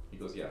normal? He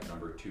goes, yeah.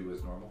 Number 2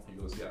 is normal? He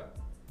goes, yeah.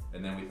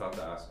 And then we thought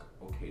to ask,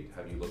 okay,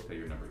 have you looked at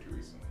your number 2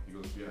 recently? He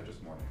goes, yeah,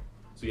 just morning.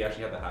 So he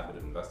actually had the habit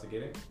of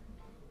investigating.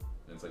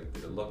 And it's like,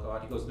 did it look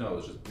odd? He goes, no, it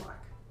was just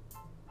black.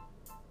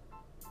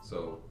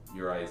 So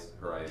her eyes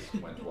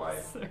went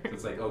wide. So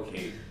it's like,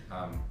 okay,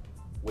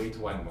 wait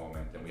 1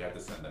 moment, and we had to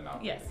send them out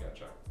to get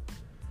checked.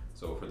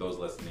 So for those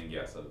listening,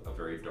 yes, a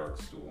very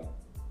dark stool.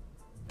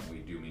 And we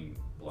do mean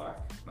black,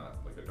 not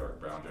like a dark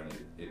brown generally.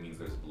 It means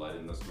there's blood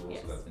in the stool,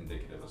 so that's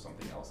indicative of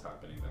something else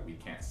happening that we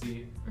can't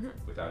see mm-hmm.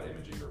 without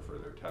imaging or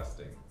further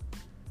testing.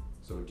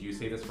 So do you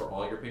say this for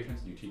all your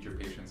patients? Do you teach your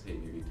patients, hey,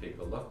 maybe take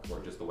a look, or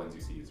just the ones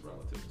you see is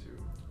relative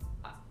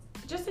to?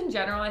 Just in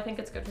general, I think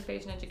it's good for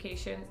patient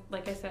education.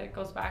 Like I said, it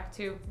goes back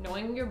to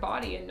knowing your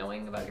body and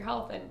knowing about your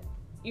health, and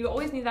you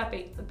always need that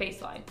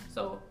baseline.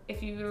 So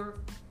if you're,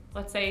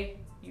 let's say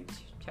you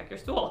check your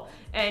stool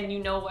and you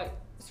know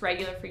what's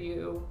regular for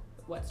you,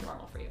 what's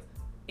normal for you.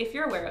 If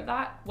you're aware of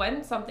that,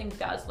 when something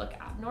does look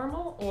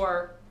abnormal,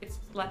 or it's,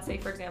 let's say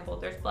for example,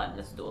 there's blood in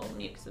the stool,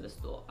 mucus in the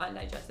stool,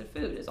 undigested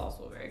food is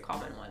also a very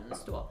common one in the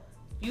stool.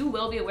 You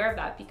will be aware of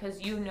that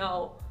because you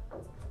know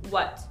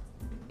what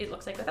it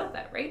looks like without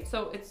that, right?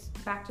 So it's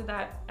back to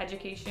that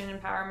education,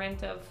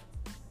 empowerment of,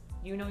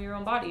 your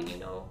own body,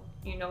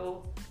 you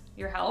know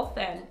your health,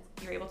 and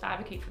you're able to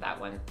advocate for that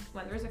when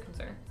there is a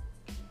concern.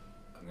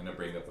 I'm going to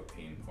bring up a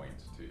pain point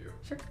to you.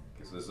 Sure.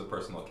 Okay, so this is a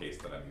personal case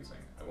that I'm using.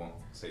 I won't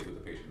say who the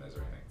patient is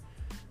or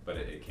anything, but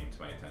it came to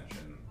my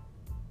attention.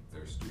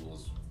 Their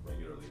stool's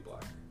regularly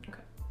black.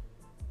 Okay.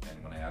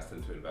 And when I asked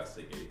them to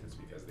investigate, it's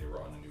because they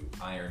were on a new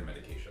iron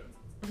medication.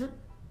 Mm-hmm.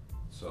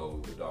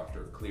 So the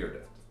doctor cleared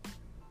it.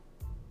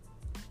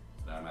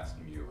 Now I'm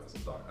asking you as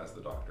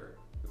the doctor.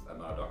 I'm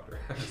not a doctor.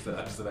 I'm just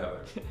an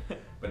other.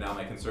 But now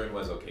my concern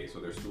was, okay, so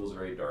their stool's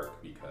very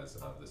dark because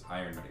of this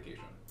iron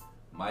medication.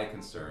 My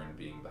concern,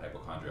 being the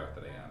hypochondriac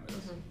that I am, is,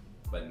 mm-hmm.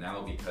 but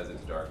now because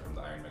it's dark from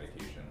the iron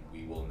medication,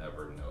 we will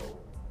never know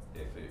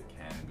if it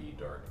can be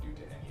dark due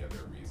to any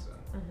other reason.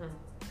 Mm-hmm.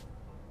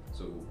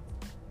 So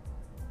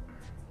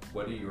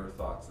what are your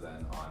thoughts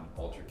then on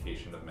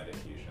altercation of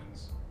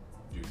medications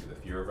due to the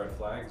fear of red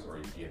flags, or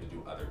do you have to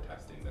do other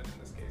testing then in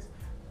this case?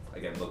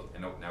 Again, look, I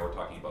know now we're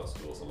talking about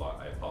stools a lot,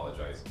 I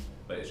apologize,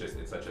 but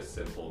it's such a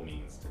simple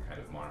means to kind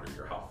of monitor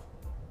your health.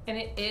 And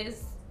it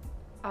is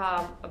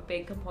a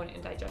big component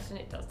in digestion.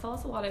 It does tell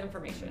us a lot of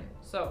information.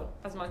 So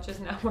as much as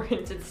now we're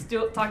into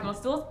talking about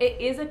stools, it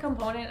is a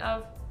component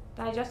of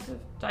digestion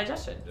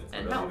it's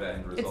and really health. The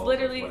end result It's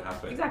literally of what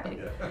happened. Exactly.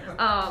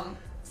 Yeah.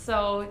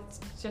 So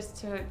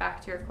just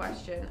back to your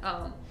question,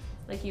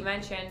 like you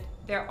mentioned,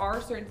 there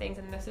are certain things,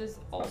 and this is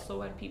also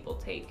when people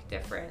take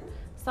different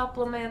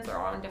supplements or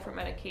on different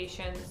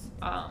medications,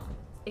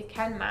 it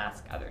can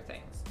mask other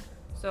things.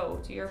 So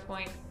to your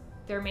point,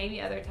 there may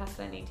be other tests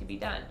that need to be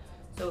done.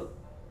 So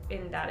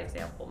in that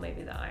example,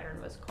 maybe the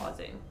iron was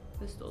causing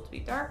the stool to be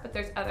dark, but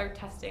there's other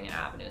testing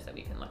avenues that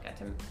we can look at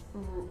to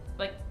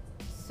like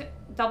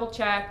double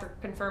check or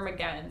confirm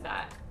again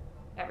that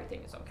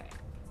everything is okay.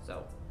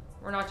 So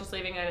we're not just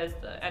leaving it as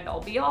the end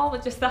all be all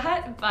with just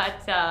that,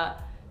 but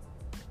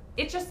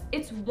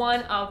it's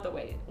one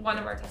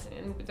of our testing,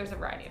 and there's a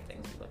variety of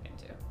things we look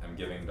into. I'm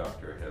giving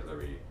Dr.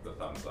 Hillary the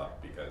thumbs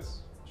up because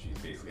she's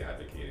basically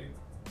advocating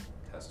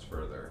test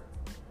further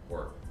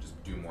or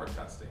just do more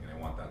testing, and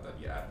I want that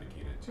be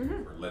advocated to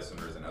mm-hmm. for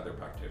listeners and other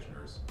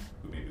practitioners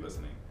who may be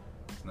listening.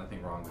 There's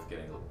nothing wrong with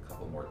getting a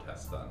couple more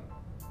tests done.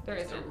 There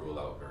just isn't. to rule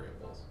out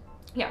variables.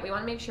 Yeah, we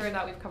want to make sure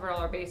that we've covered all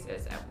our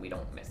bases and we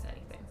don't miss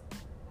anything.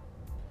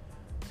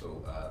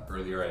 So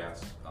earlier I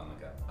asked on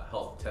like a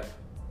health tip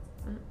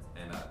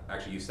And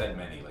actually, you said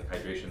many. Like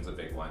hydration's a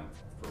big one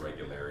for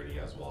regularity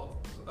as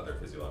well as other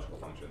physiological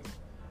functions.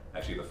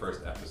 Actually, the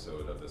first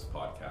episode of this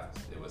podcast,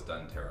 it was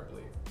done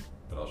terribly,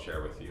 but I'll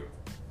share with you.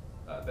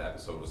 The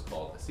episode was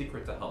called "A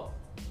Secret to Health,"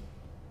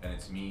 and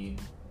it's me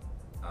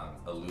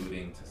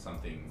alluding to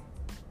something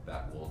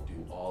that will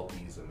do all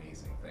these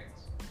amazing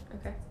things.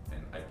 Okay.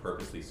 And I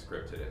purposely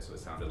scripted it so it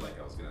sounded like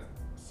I was gonna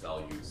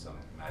sell you some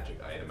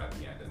magic item at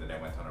the end, and then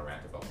I went on a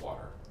rant about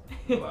water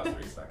for the last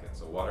 3 seconds.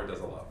 So water does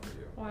a lot for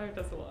you. Water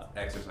does a lot.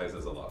 Exercise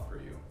does a lot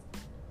for you.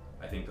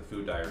 I think the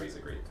food diary is a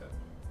great tip,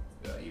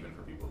 even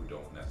for people who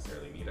don't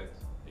necessarily need it.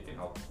 It can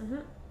help.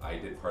 I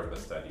did part of a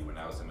study when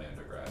I was in my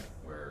undergrad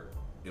where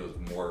it was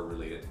more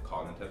related to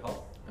cognitive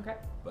health. Okay.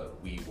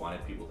 But we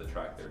wanted people to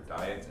track their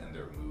diets and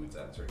their moods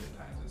at certain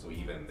times, and so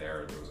even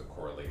there was a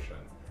correlation.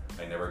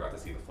 I never got to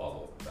see the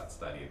follow-up of that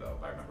study though.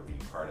 I remember being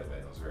part of it,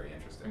 and it was very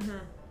interesting.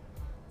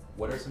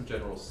 What are some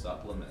general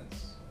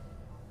supplements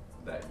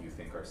that you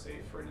think are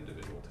safe for an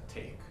individual to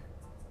take?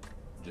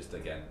 Just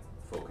again,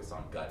 focus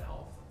on gut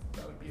health.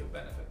 That would be of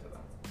benefit to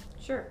them.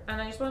 Sure,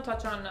 and I just want to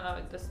touch on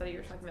the study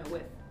you're talking about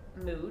with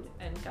mood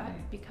and gut,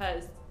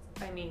 because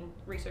I mean,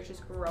 research is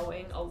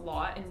growing a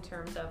lot in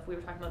terms of, we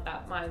were talking about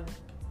that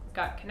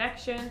mind-gut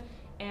connection,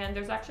 and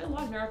there's actually a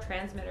lot of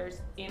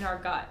neurotransmitters in our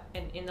gut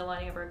and in the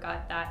lining of our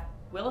gut that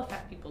will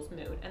affect people's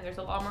mood, and there's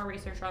a lot more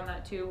research on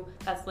that too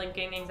that's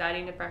linking anxiety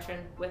and depression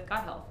with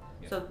gut health.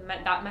 So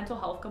that mental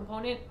health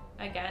component,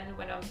 again,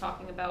 when I was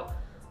talking about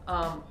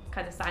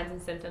kind of signs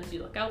and symptoms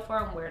you look out for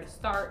and where to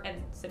start,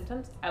 and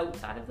symptoms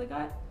outside of the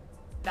gut,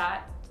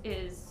 that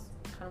is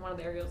kind of one of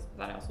the areas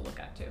that I also look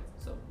at too.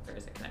 So there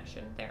is a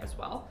connection there as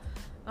well.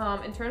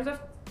 In terms of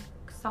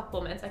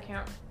supplements, I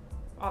can't,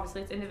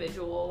 obviously it's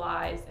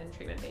individualized and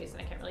treatment based,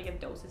 and I can't really give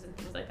doses and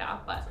things like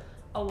that, but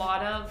a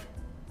lot of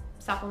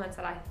supplements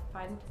that I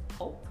find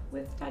help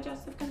with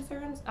digestive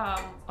concerns,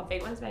 a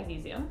big one's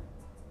magnesium.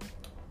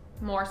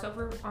 More so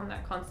for on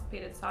that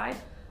constipated side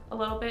a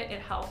little bit.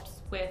 It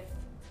helps with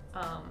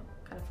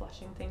kind of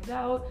flushing things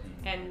out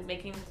and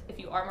making, if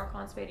you are more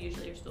constipated,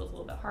 usually your stool's a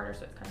little bit harder,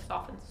 so it kind of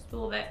softens the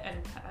stool a bit and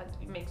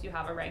it makes you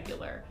have a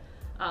regular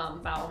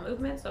bowel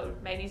movement. So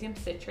magnesium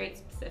citrate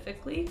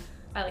specifically,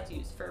 I like to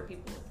use for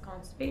people with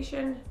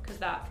constipation, because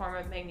that form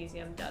of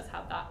magnesium does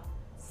have that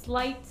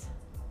slight,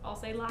 I'll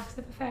say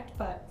laxative effect,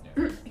 but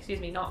excuse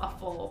me, not a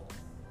full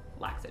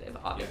laxative,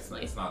 obviously.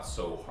 Yeah, it's not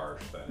so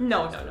harsh that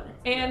no.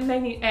 And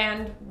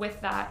and with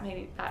that,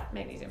 that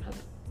magnesium has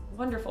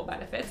wonderful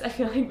benefits. I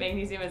feel like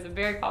magnesium is a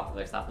very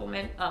popular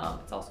supplement.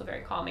 It's also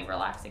very calming,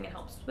 relaxing, and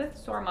helps with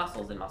sore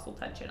muscles and muscle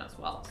tension as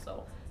well.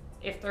 So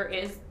if there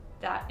is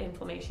that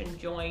inflammation,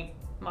 joint,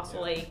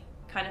 muscle ache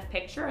kind of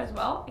picture as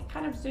well, it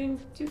kind of is doing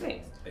two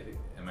things. I think,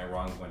 am I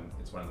wrong when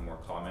it's one of the more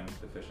common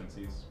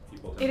deficiencies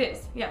people It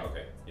is, yeah.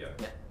 Okay, yeah.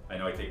 I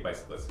know I take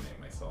bisglycinate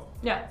myself.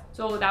 Yeah,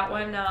 so that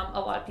one, a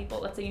lot of people,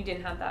 let's say you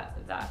didn't have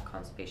that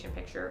constipation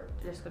picture,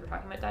 just because we're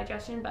talking about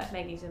digestion, but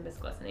magnesium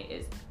bisglycinate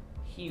is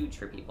huge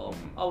for people.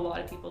 A lot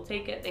of people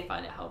take it, they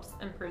find it helps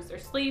improves their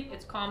sleep,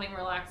 it's calming,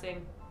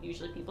 relaxing.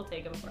 Usually people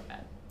take it before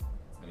bed.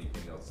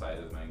 Anything outside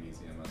of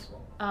magnesium as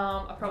well?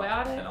 A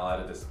probiotic. And I'll add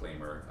a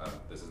disclaimer.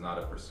 This is not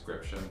a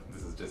prescription.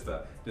 This is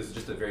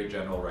just a very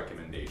general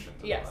recommendation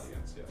to the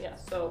audience. Yeah.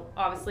 So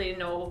obviously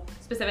no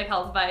specific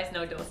health advice,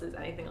 no doses,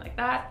 anything like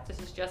that. This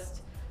is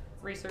just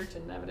research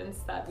and evidence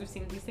that we've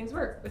seen these things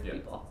work with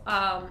people.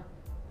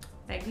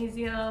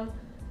 Magnesium,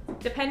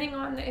 depending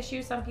on the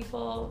issue, some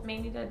people may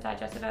need a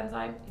digestive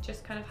enzyme. It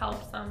just kind of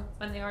helps them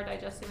when they are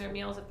digesting their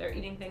meals, if they're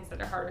eating things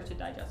that are harder to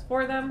digest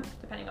for them,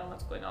 depending on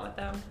what's going on with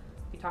them.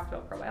 We talked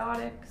about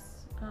probiotics,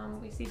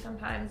 we see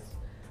sometimes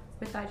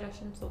with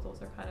digestion, so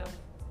those are kind of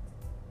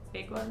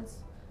big ones.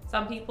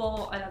 Some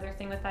people, another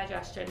thing with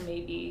digestion,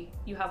 maybe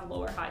you have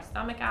lower high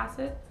stomach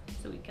acid,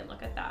 so we can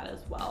look at that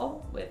as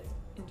well with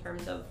in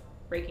terms of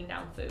breaking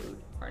down food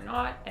or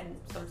not, and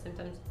some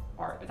symptoms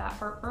are that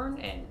heartburn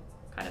and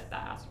kind of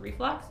that acid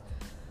reflux.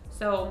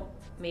 So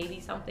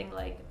maybe something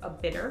like a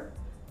bitter,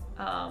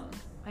 I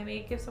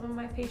may give some of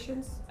my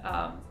patients.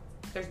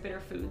 There's bitter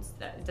foods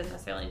that it doesn't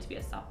necessarily need to be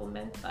a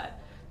supplement, but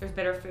there's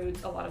bitter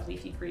foods, a lot of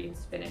leafy greens,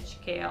 spinach,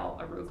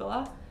 kale,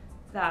 arugula,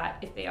 that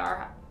if they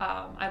are,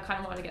 I kind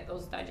of want to get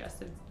those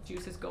digestive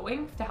juices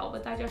going to help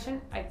with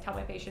digestion. I tell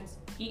my patients,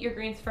 eat your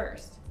greens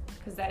first,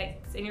 because then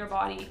it's in your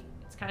body,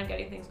 it's kind of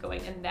getting things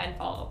going, and then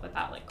follow up with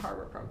that like carb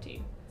or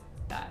protein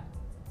that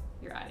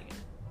you're adding in.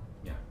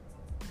 Yeah.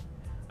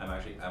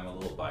 I'm a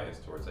little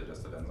biased towards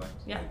digestive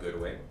enzymes in a good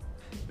way,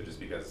 but just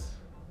because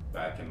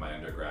back in my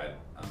undergrad,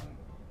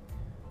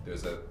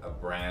 there's a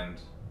brand,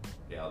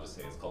 I'll just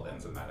say it's called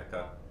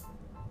Enzymatica,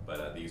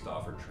 but they used to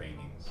offer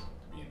trainings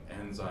to be an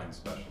enzyme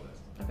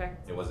specialist. Okay.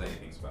 It wasn't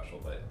anything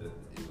special, but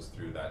it was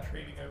through that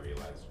training I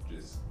realized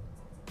just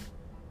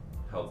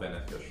how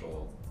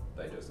beneficial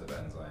digestive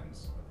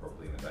enzymes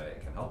appropriately in the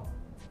diet can help.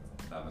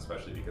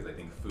 Especially because I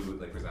think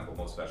food, like for example,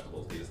 most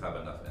vegetables, they just have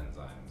enough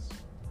enzymes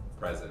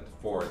present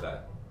for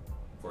that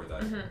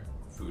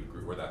food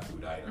group or that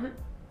food item.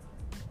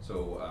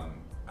 So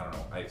I don't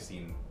know, I've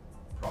seen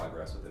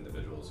progress with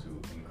individuals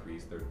who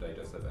increase their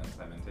digestive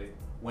enzyme intake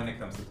when it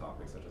comes to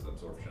topics such as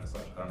absorption and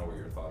such. I don't know what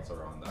your thoughts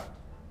are on that.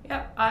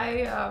 Yeah,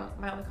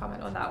 my only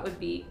comment on that would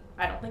be,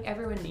 I don't think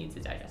everyone needs a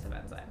digestive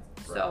enzyme.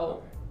 Right, So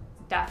okay.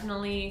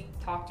 definitely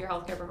talk to your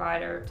healthcare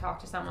provider, talk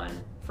to someone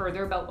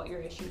further about what your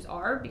issues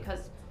are,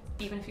 because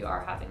even if you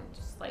are having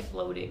just like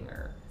bloating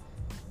or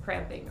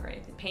cramping or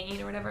anything,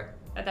 pain or whatever,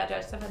 a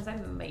digestive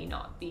enzyme may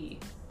not be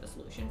the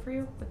solution for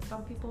you, but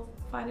some people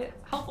find it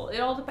helpful.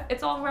 It all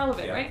it's all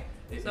relevant, Yeah. right?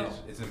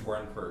 It's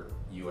important for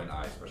you and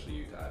I, especially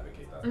you, to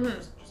advocate that. Mhm.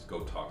 Just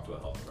go talk to a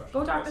health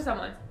professional. Go talk to because,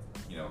 someone.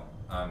 You know,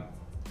 I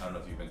don't know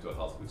if you've been to a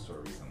health food store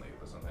recently,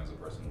 but sometimes a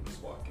person will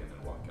just walk in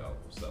and walk out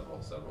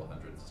with several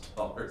hundreds of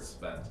dollars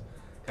spent,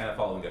 kind of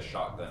following a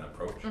shotgun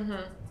approach.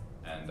 Mm-hmm.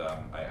 And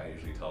I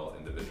usually tell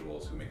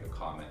individuals who make a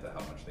comment at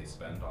how much they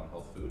spend on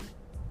health food,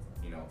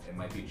 you know, it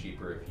might be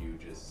cheaper if you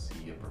just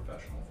see a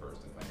professional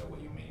first and find out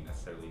what you may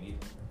necessarily need,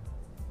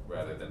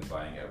 rather than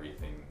buying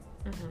everything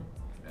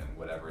Mm-hmm. and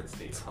whatever it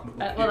states on the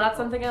Well, label. that's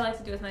something I like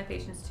to do with my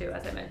patients too,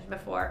 as I mentioned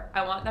before.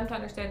 I want them to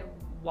understand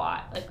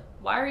why. Like,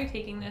 why are you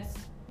taking this?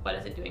 What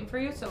is it doing for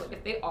you? So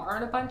if they are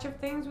on a bunch of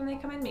things when they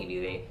come in, maybe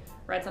they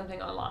read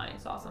something online,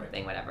 saw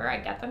something, whatever, I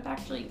get them to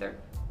actually either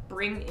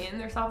bring in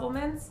their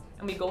supplements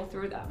and we go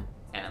through them.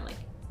 And I'm like,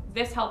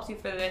 this helps you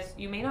for this.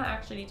 You may not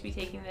actually need to be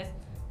taking this.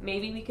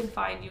 Maybe we can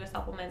find you a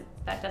supplement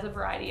that does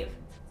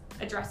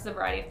addresses a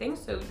variety of things,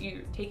 so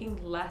you're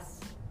taking less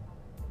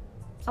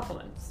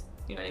supplements.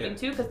 You know what I mean,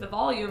 too? Because the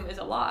volume is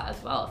a lot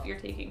as well if you're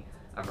taking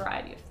a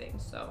variety of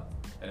things. So.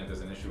 And if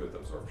there's an issue with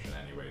absorption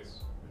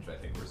anyways, which I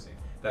think we're seeing,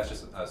 that's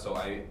just,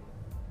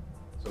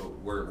 so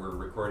we're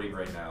recording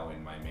right now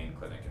in my main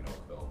clinic in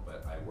Oakville,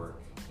 but I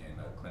work in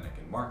a clinic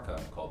in Markham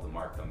called the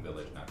Markham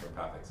Village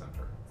Naturopathic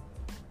Center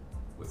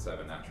with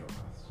 7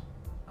 naturopaths.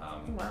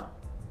 Wow.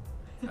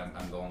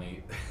 I'm the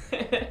only,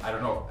 I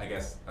don't know, I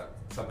guess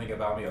something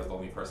about me, I was the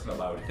only person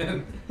allowed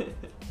in,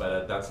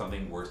 but that's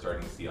something we're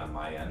starting to see on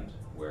my end,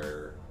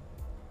 where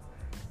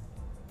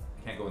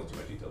I can't go into too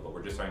much detail, but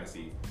we're just trying to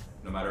see,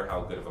 no matter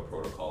how good of a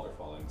protocol they're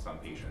following, some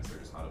patients they're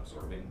just not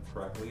absorbing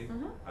correctly.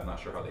 Mm-hmm. I'm not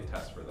sure how they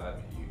test for that.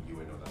 You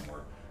would know that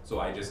more. So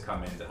I just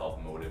come in to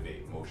help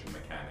motivate motion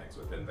mechanics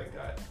within the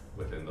gut,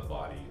 within the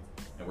body,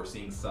 and we're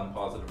seeing some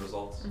positive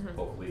results. Mm-hmm.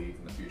 Hopefully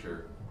in the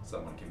future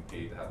someone can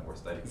pay to have more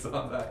studies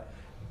on that.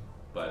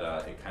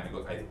 But it kind of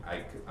goes,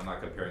 I'm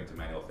not comparing to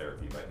manual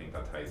therapy, but I think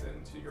that ties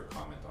into your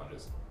comment on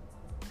just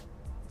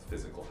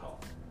physical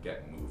health,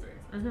 get moving.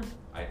 Mm-hmm.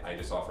 I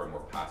just offer a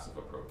more passive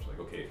approach. Like,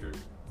 okay, if you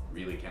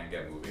really can't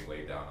get moving,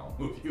 lay down, I'll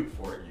move you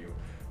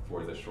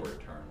for the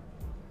short term.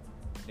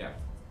 Yeah.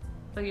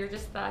 So you're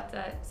just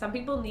that, some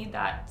people need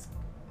that.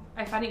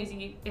 I find it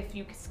easy if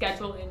you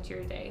schedule into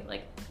your day,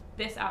 like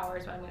this hour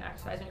is when I'm going to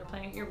exercise, when you're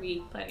planning your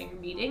week, planning your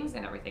meetings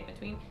and everything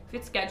between. If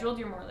it's scheduled,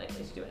 you're more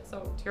likely to do it.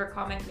 So to your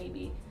comment,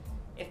 maybe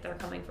if they're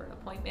coming for an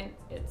appointment,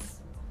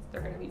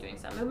 they're going to be doing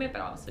some movement,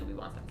 but obviously we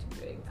want them to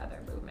be doing other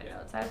movement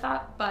outside of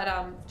that.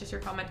 But just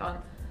your comment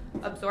on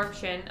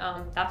absorption,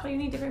 that's why you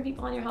need different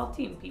people on your health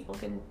team. People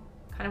can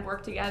kind of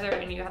work together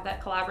and you have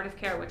that collaborative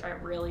care, which I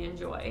really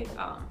enjoy,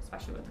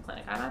 especially with the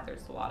clinic I'm at.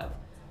 There's a lot of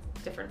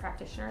different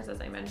practitioners,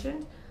 as I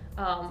mentioned.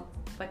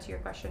 But to your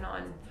question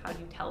on how do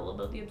you tell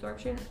about the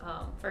absorption,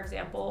 for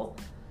example,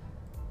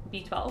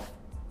 B12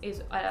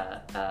 is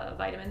a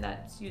vitamin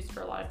that's used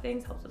for a lot of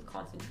things, helps with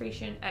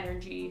concentration,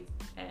 energy,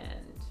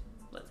 and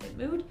let's say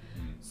mood.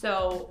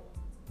 So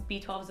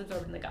B12 is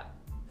absorbed in the gut,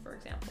 for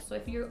example. So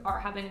if you are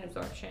having an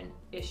absorption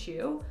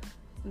issue,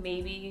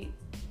 maybe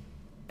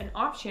an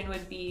option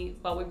would be,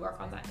 while we work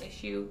on that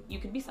issue, you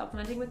could be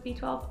supplementing with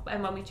B12,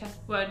 and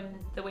when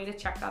the way to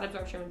check that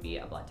absorption would be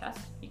a blood test.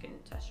 You can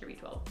test your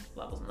B12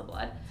 levels in the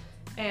blood,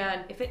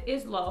 and if it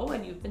is low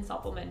and you've been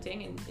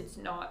supplementing and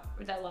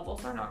the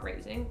levels are not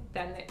raising,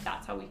 then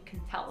that's how we can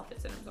tell if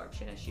it's an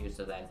absorption issue.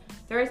 So then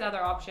there is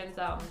other options.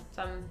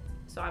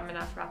 So I'm a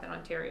naturopath in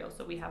Ontario,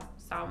 so we have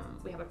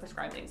a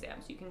prescribing exam,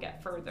 so you can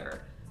get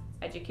further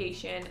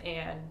education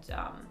and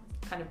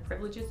kind of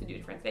privileges to do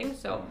different things.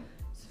 So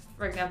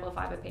for example, if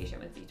I have a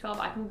patient with B12,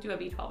 I can do a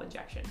B12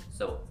 injection.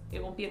 So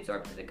it won't be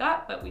absorbed to the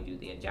gut, but we do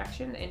the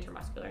injection, the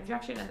intramuscular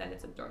injection, and then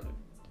it's absorbed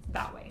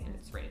that way and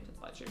it's right into the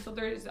bloodstream. So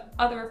there's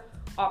other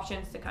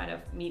options to kind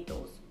of meet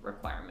those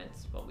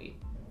requirements while we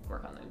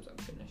work on the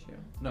absorption issue.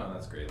 No,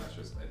 that's great. I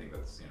think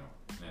that's,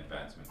 an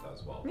advancement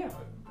as well. Yeah.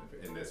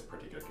 If in this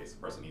particular case, the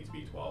person needs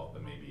B12,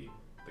 but maybe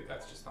the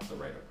gut's just not the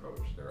right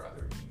approach. There are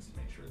other means to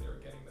make sure they're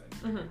getting that.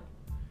 Mm-hmm.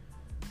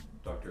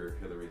 Dr.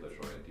 Hilary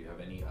LaJoie, do you have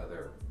any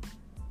other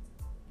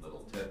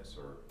little tips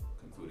or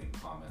concluding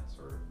comments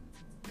or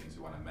things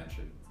you want to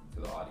mention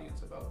to the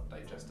audience about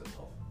digestive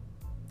health?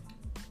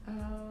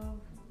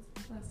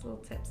 That's little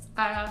tips.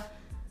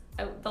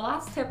 The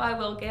last tip I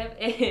will give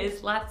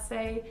is, let's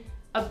say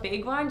a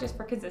big one just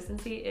for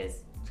consistency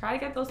is try to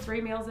get those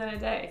 3 meals in a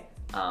day.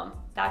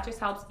 That just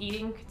helps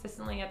eating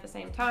consistently at the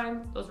same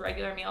time. Those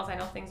regular meals, I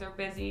know things are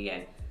busy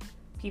and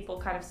people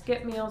kind of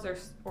skip meals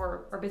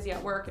or are busy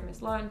at work and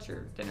miss lunch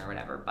or dinner or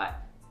whatever,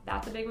 but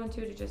that's a big one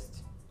too, to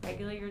just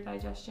regulate your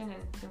digestion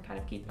and kind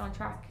of keep it on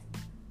track.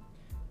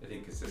 I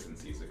think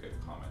consistency is a good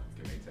comment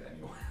we can make to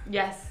anyone.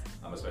 Yes.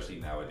 Especially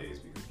nowadays,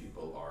 because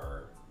people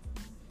are,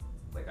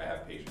 like, I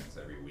have patients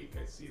every week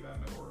I see them,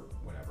 or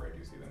whenever I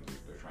do see them,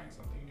 they're trying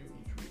something new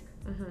each week.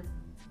 Mm-hmm.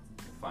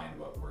 To find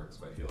what works,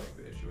 but I feel like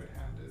the issue at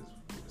hand is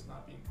we're just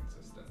not being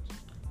consistent.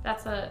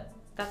 That's a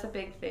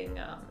big thing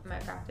in my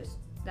practice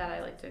that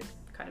I like to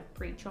kind of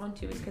preach on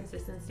too, is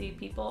consistency.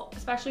 People,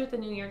 especially with the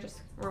new year,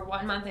 we're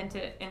 1 month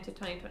into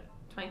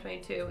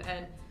 2022,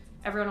 and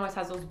everyone always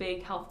has those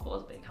big health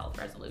goals, big health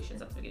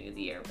resolutions at the beginning of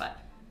the year. But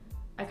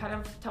I kind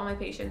of tell my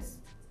patients,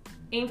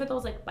 aim for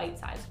those like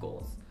bite-sized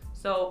goals.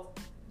 So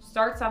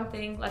start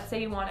something. Let's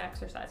say you want to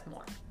exercise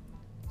more.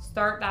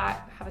 Start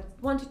that. Have a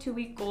 1 to 2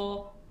 week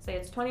goal. Say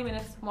it's 20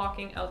 minutes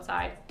walking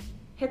outside.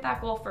 Hit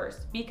that goal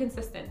first. Be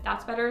consistent.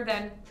 That's better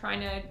than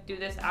trying to do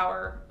this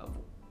hour of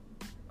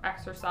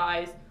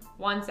exercise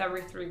once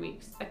every 3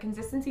 weeks. The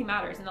consistency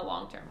matters in the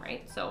long term,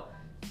 right? So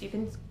you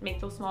can make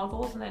those small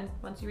goals, and then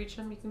once you reach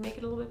them, you can make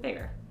it a little bit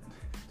bigger.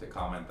 To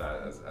comment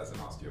that as an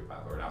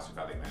osteopath, or an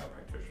osteopathic manual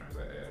practitioner,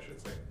 I should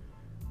say,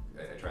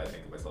 I try to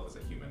think of myself as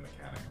a human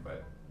mechanic,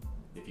 but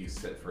if you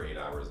sit for 8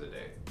 hours a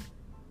day,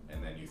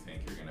 and then you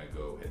think you're gonna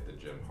go hit the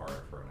gym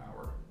hard for an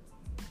hour,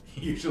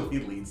 usually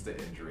leads to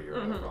injury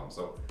or other problems.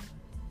 So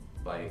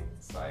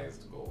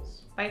bite-sized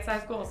goals.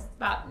 Bite-sized goals.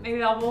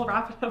 We'll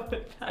wrap it up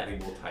with that. I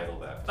think we'll title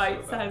that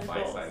Bite-sized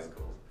goals. Bite-sized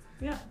goals.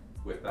 Yeah.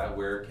 With that,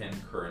 where can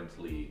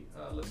currently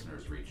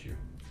listeners reach you?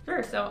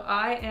 Sure. So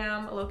I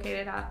am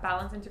located at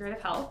Balance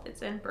Integrative Health.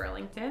 It's in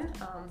Burlington.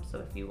 So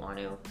if you want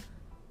to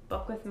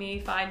book with me,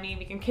 find me,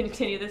 we can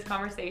continue this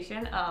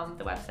conversation.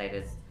 The website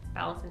is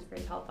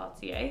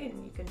balanceintegrativehealth.ca,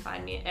 and you can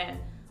find me. And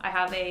I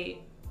have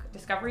a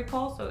discovery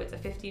call, so it's a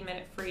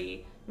 15-minute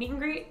free meet and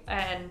greet,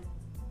 and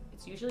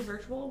it's usually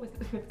virtual with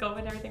COVID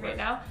and everything right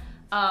now.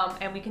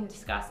 And we can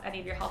discuss any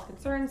of your health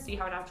concerns, see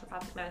how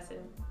naturopathic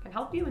medicine can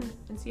help you,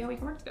 and see how we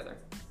can work together.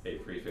 A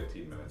free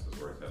 15 minutes is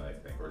worth it, I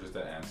think, or just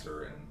to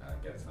answer and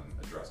get some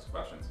addressed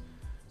questions.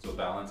 So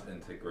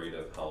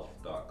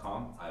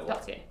balanceintegrativehealth.com.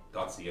 .ca.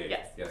 .ca.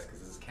 Yes. Yes, because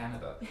this is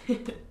Canada.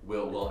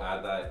 We'll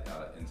add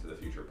that into the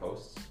future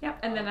posts. Yeah,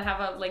 and then I have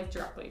a link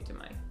directly to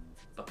my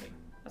booking.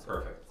 That's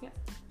perfect. Yeah.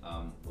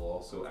 We'll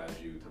also add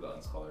you to the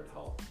Unscolared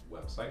Health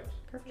website.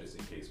 Perfect. Just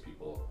in case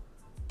people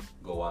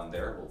go on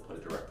there, we'll put a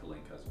direct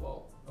link as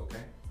well.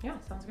 Okay? Yeah,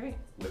 sounds great.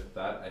 With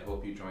that, I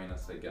hope you join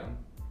us again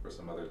for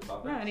some other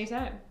topics. Yeah,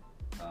 anytime.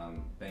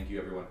 Thank you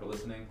everyone for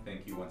listening.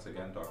 Thank you once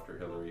again, Dr.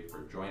 Hillary,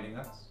 for joining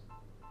us.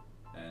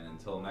 And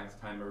until next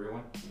time,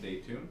 everyone,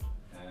 stay tuned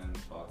and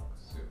talk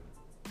soon.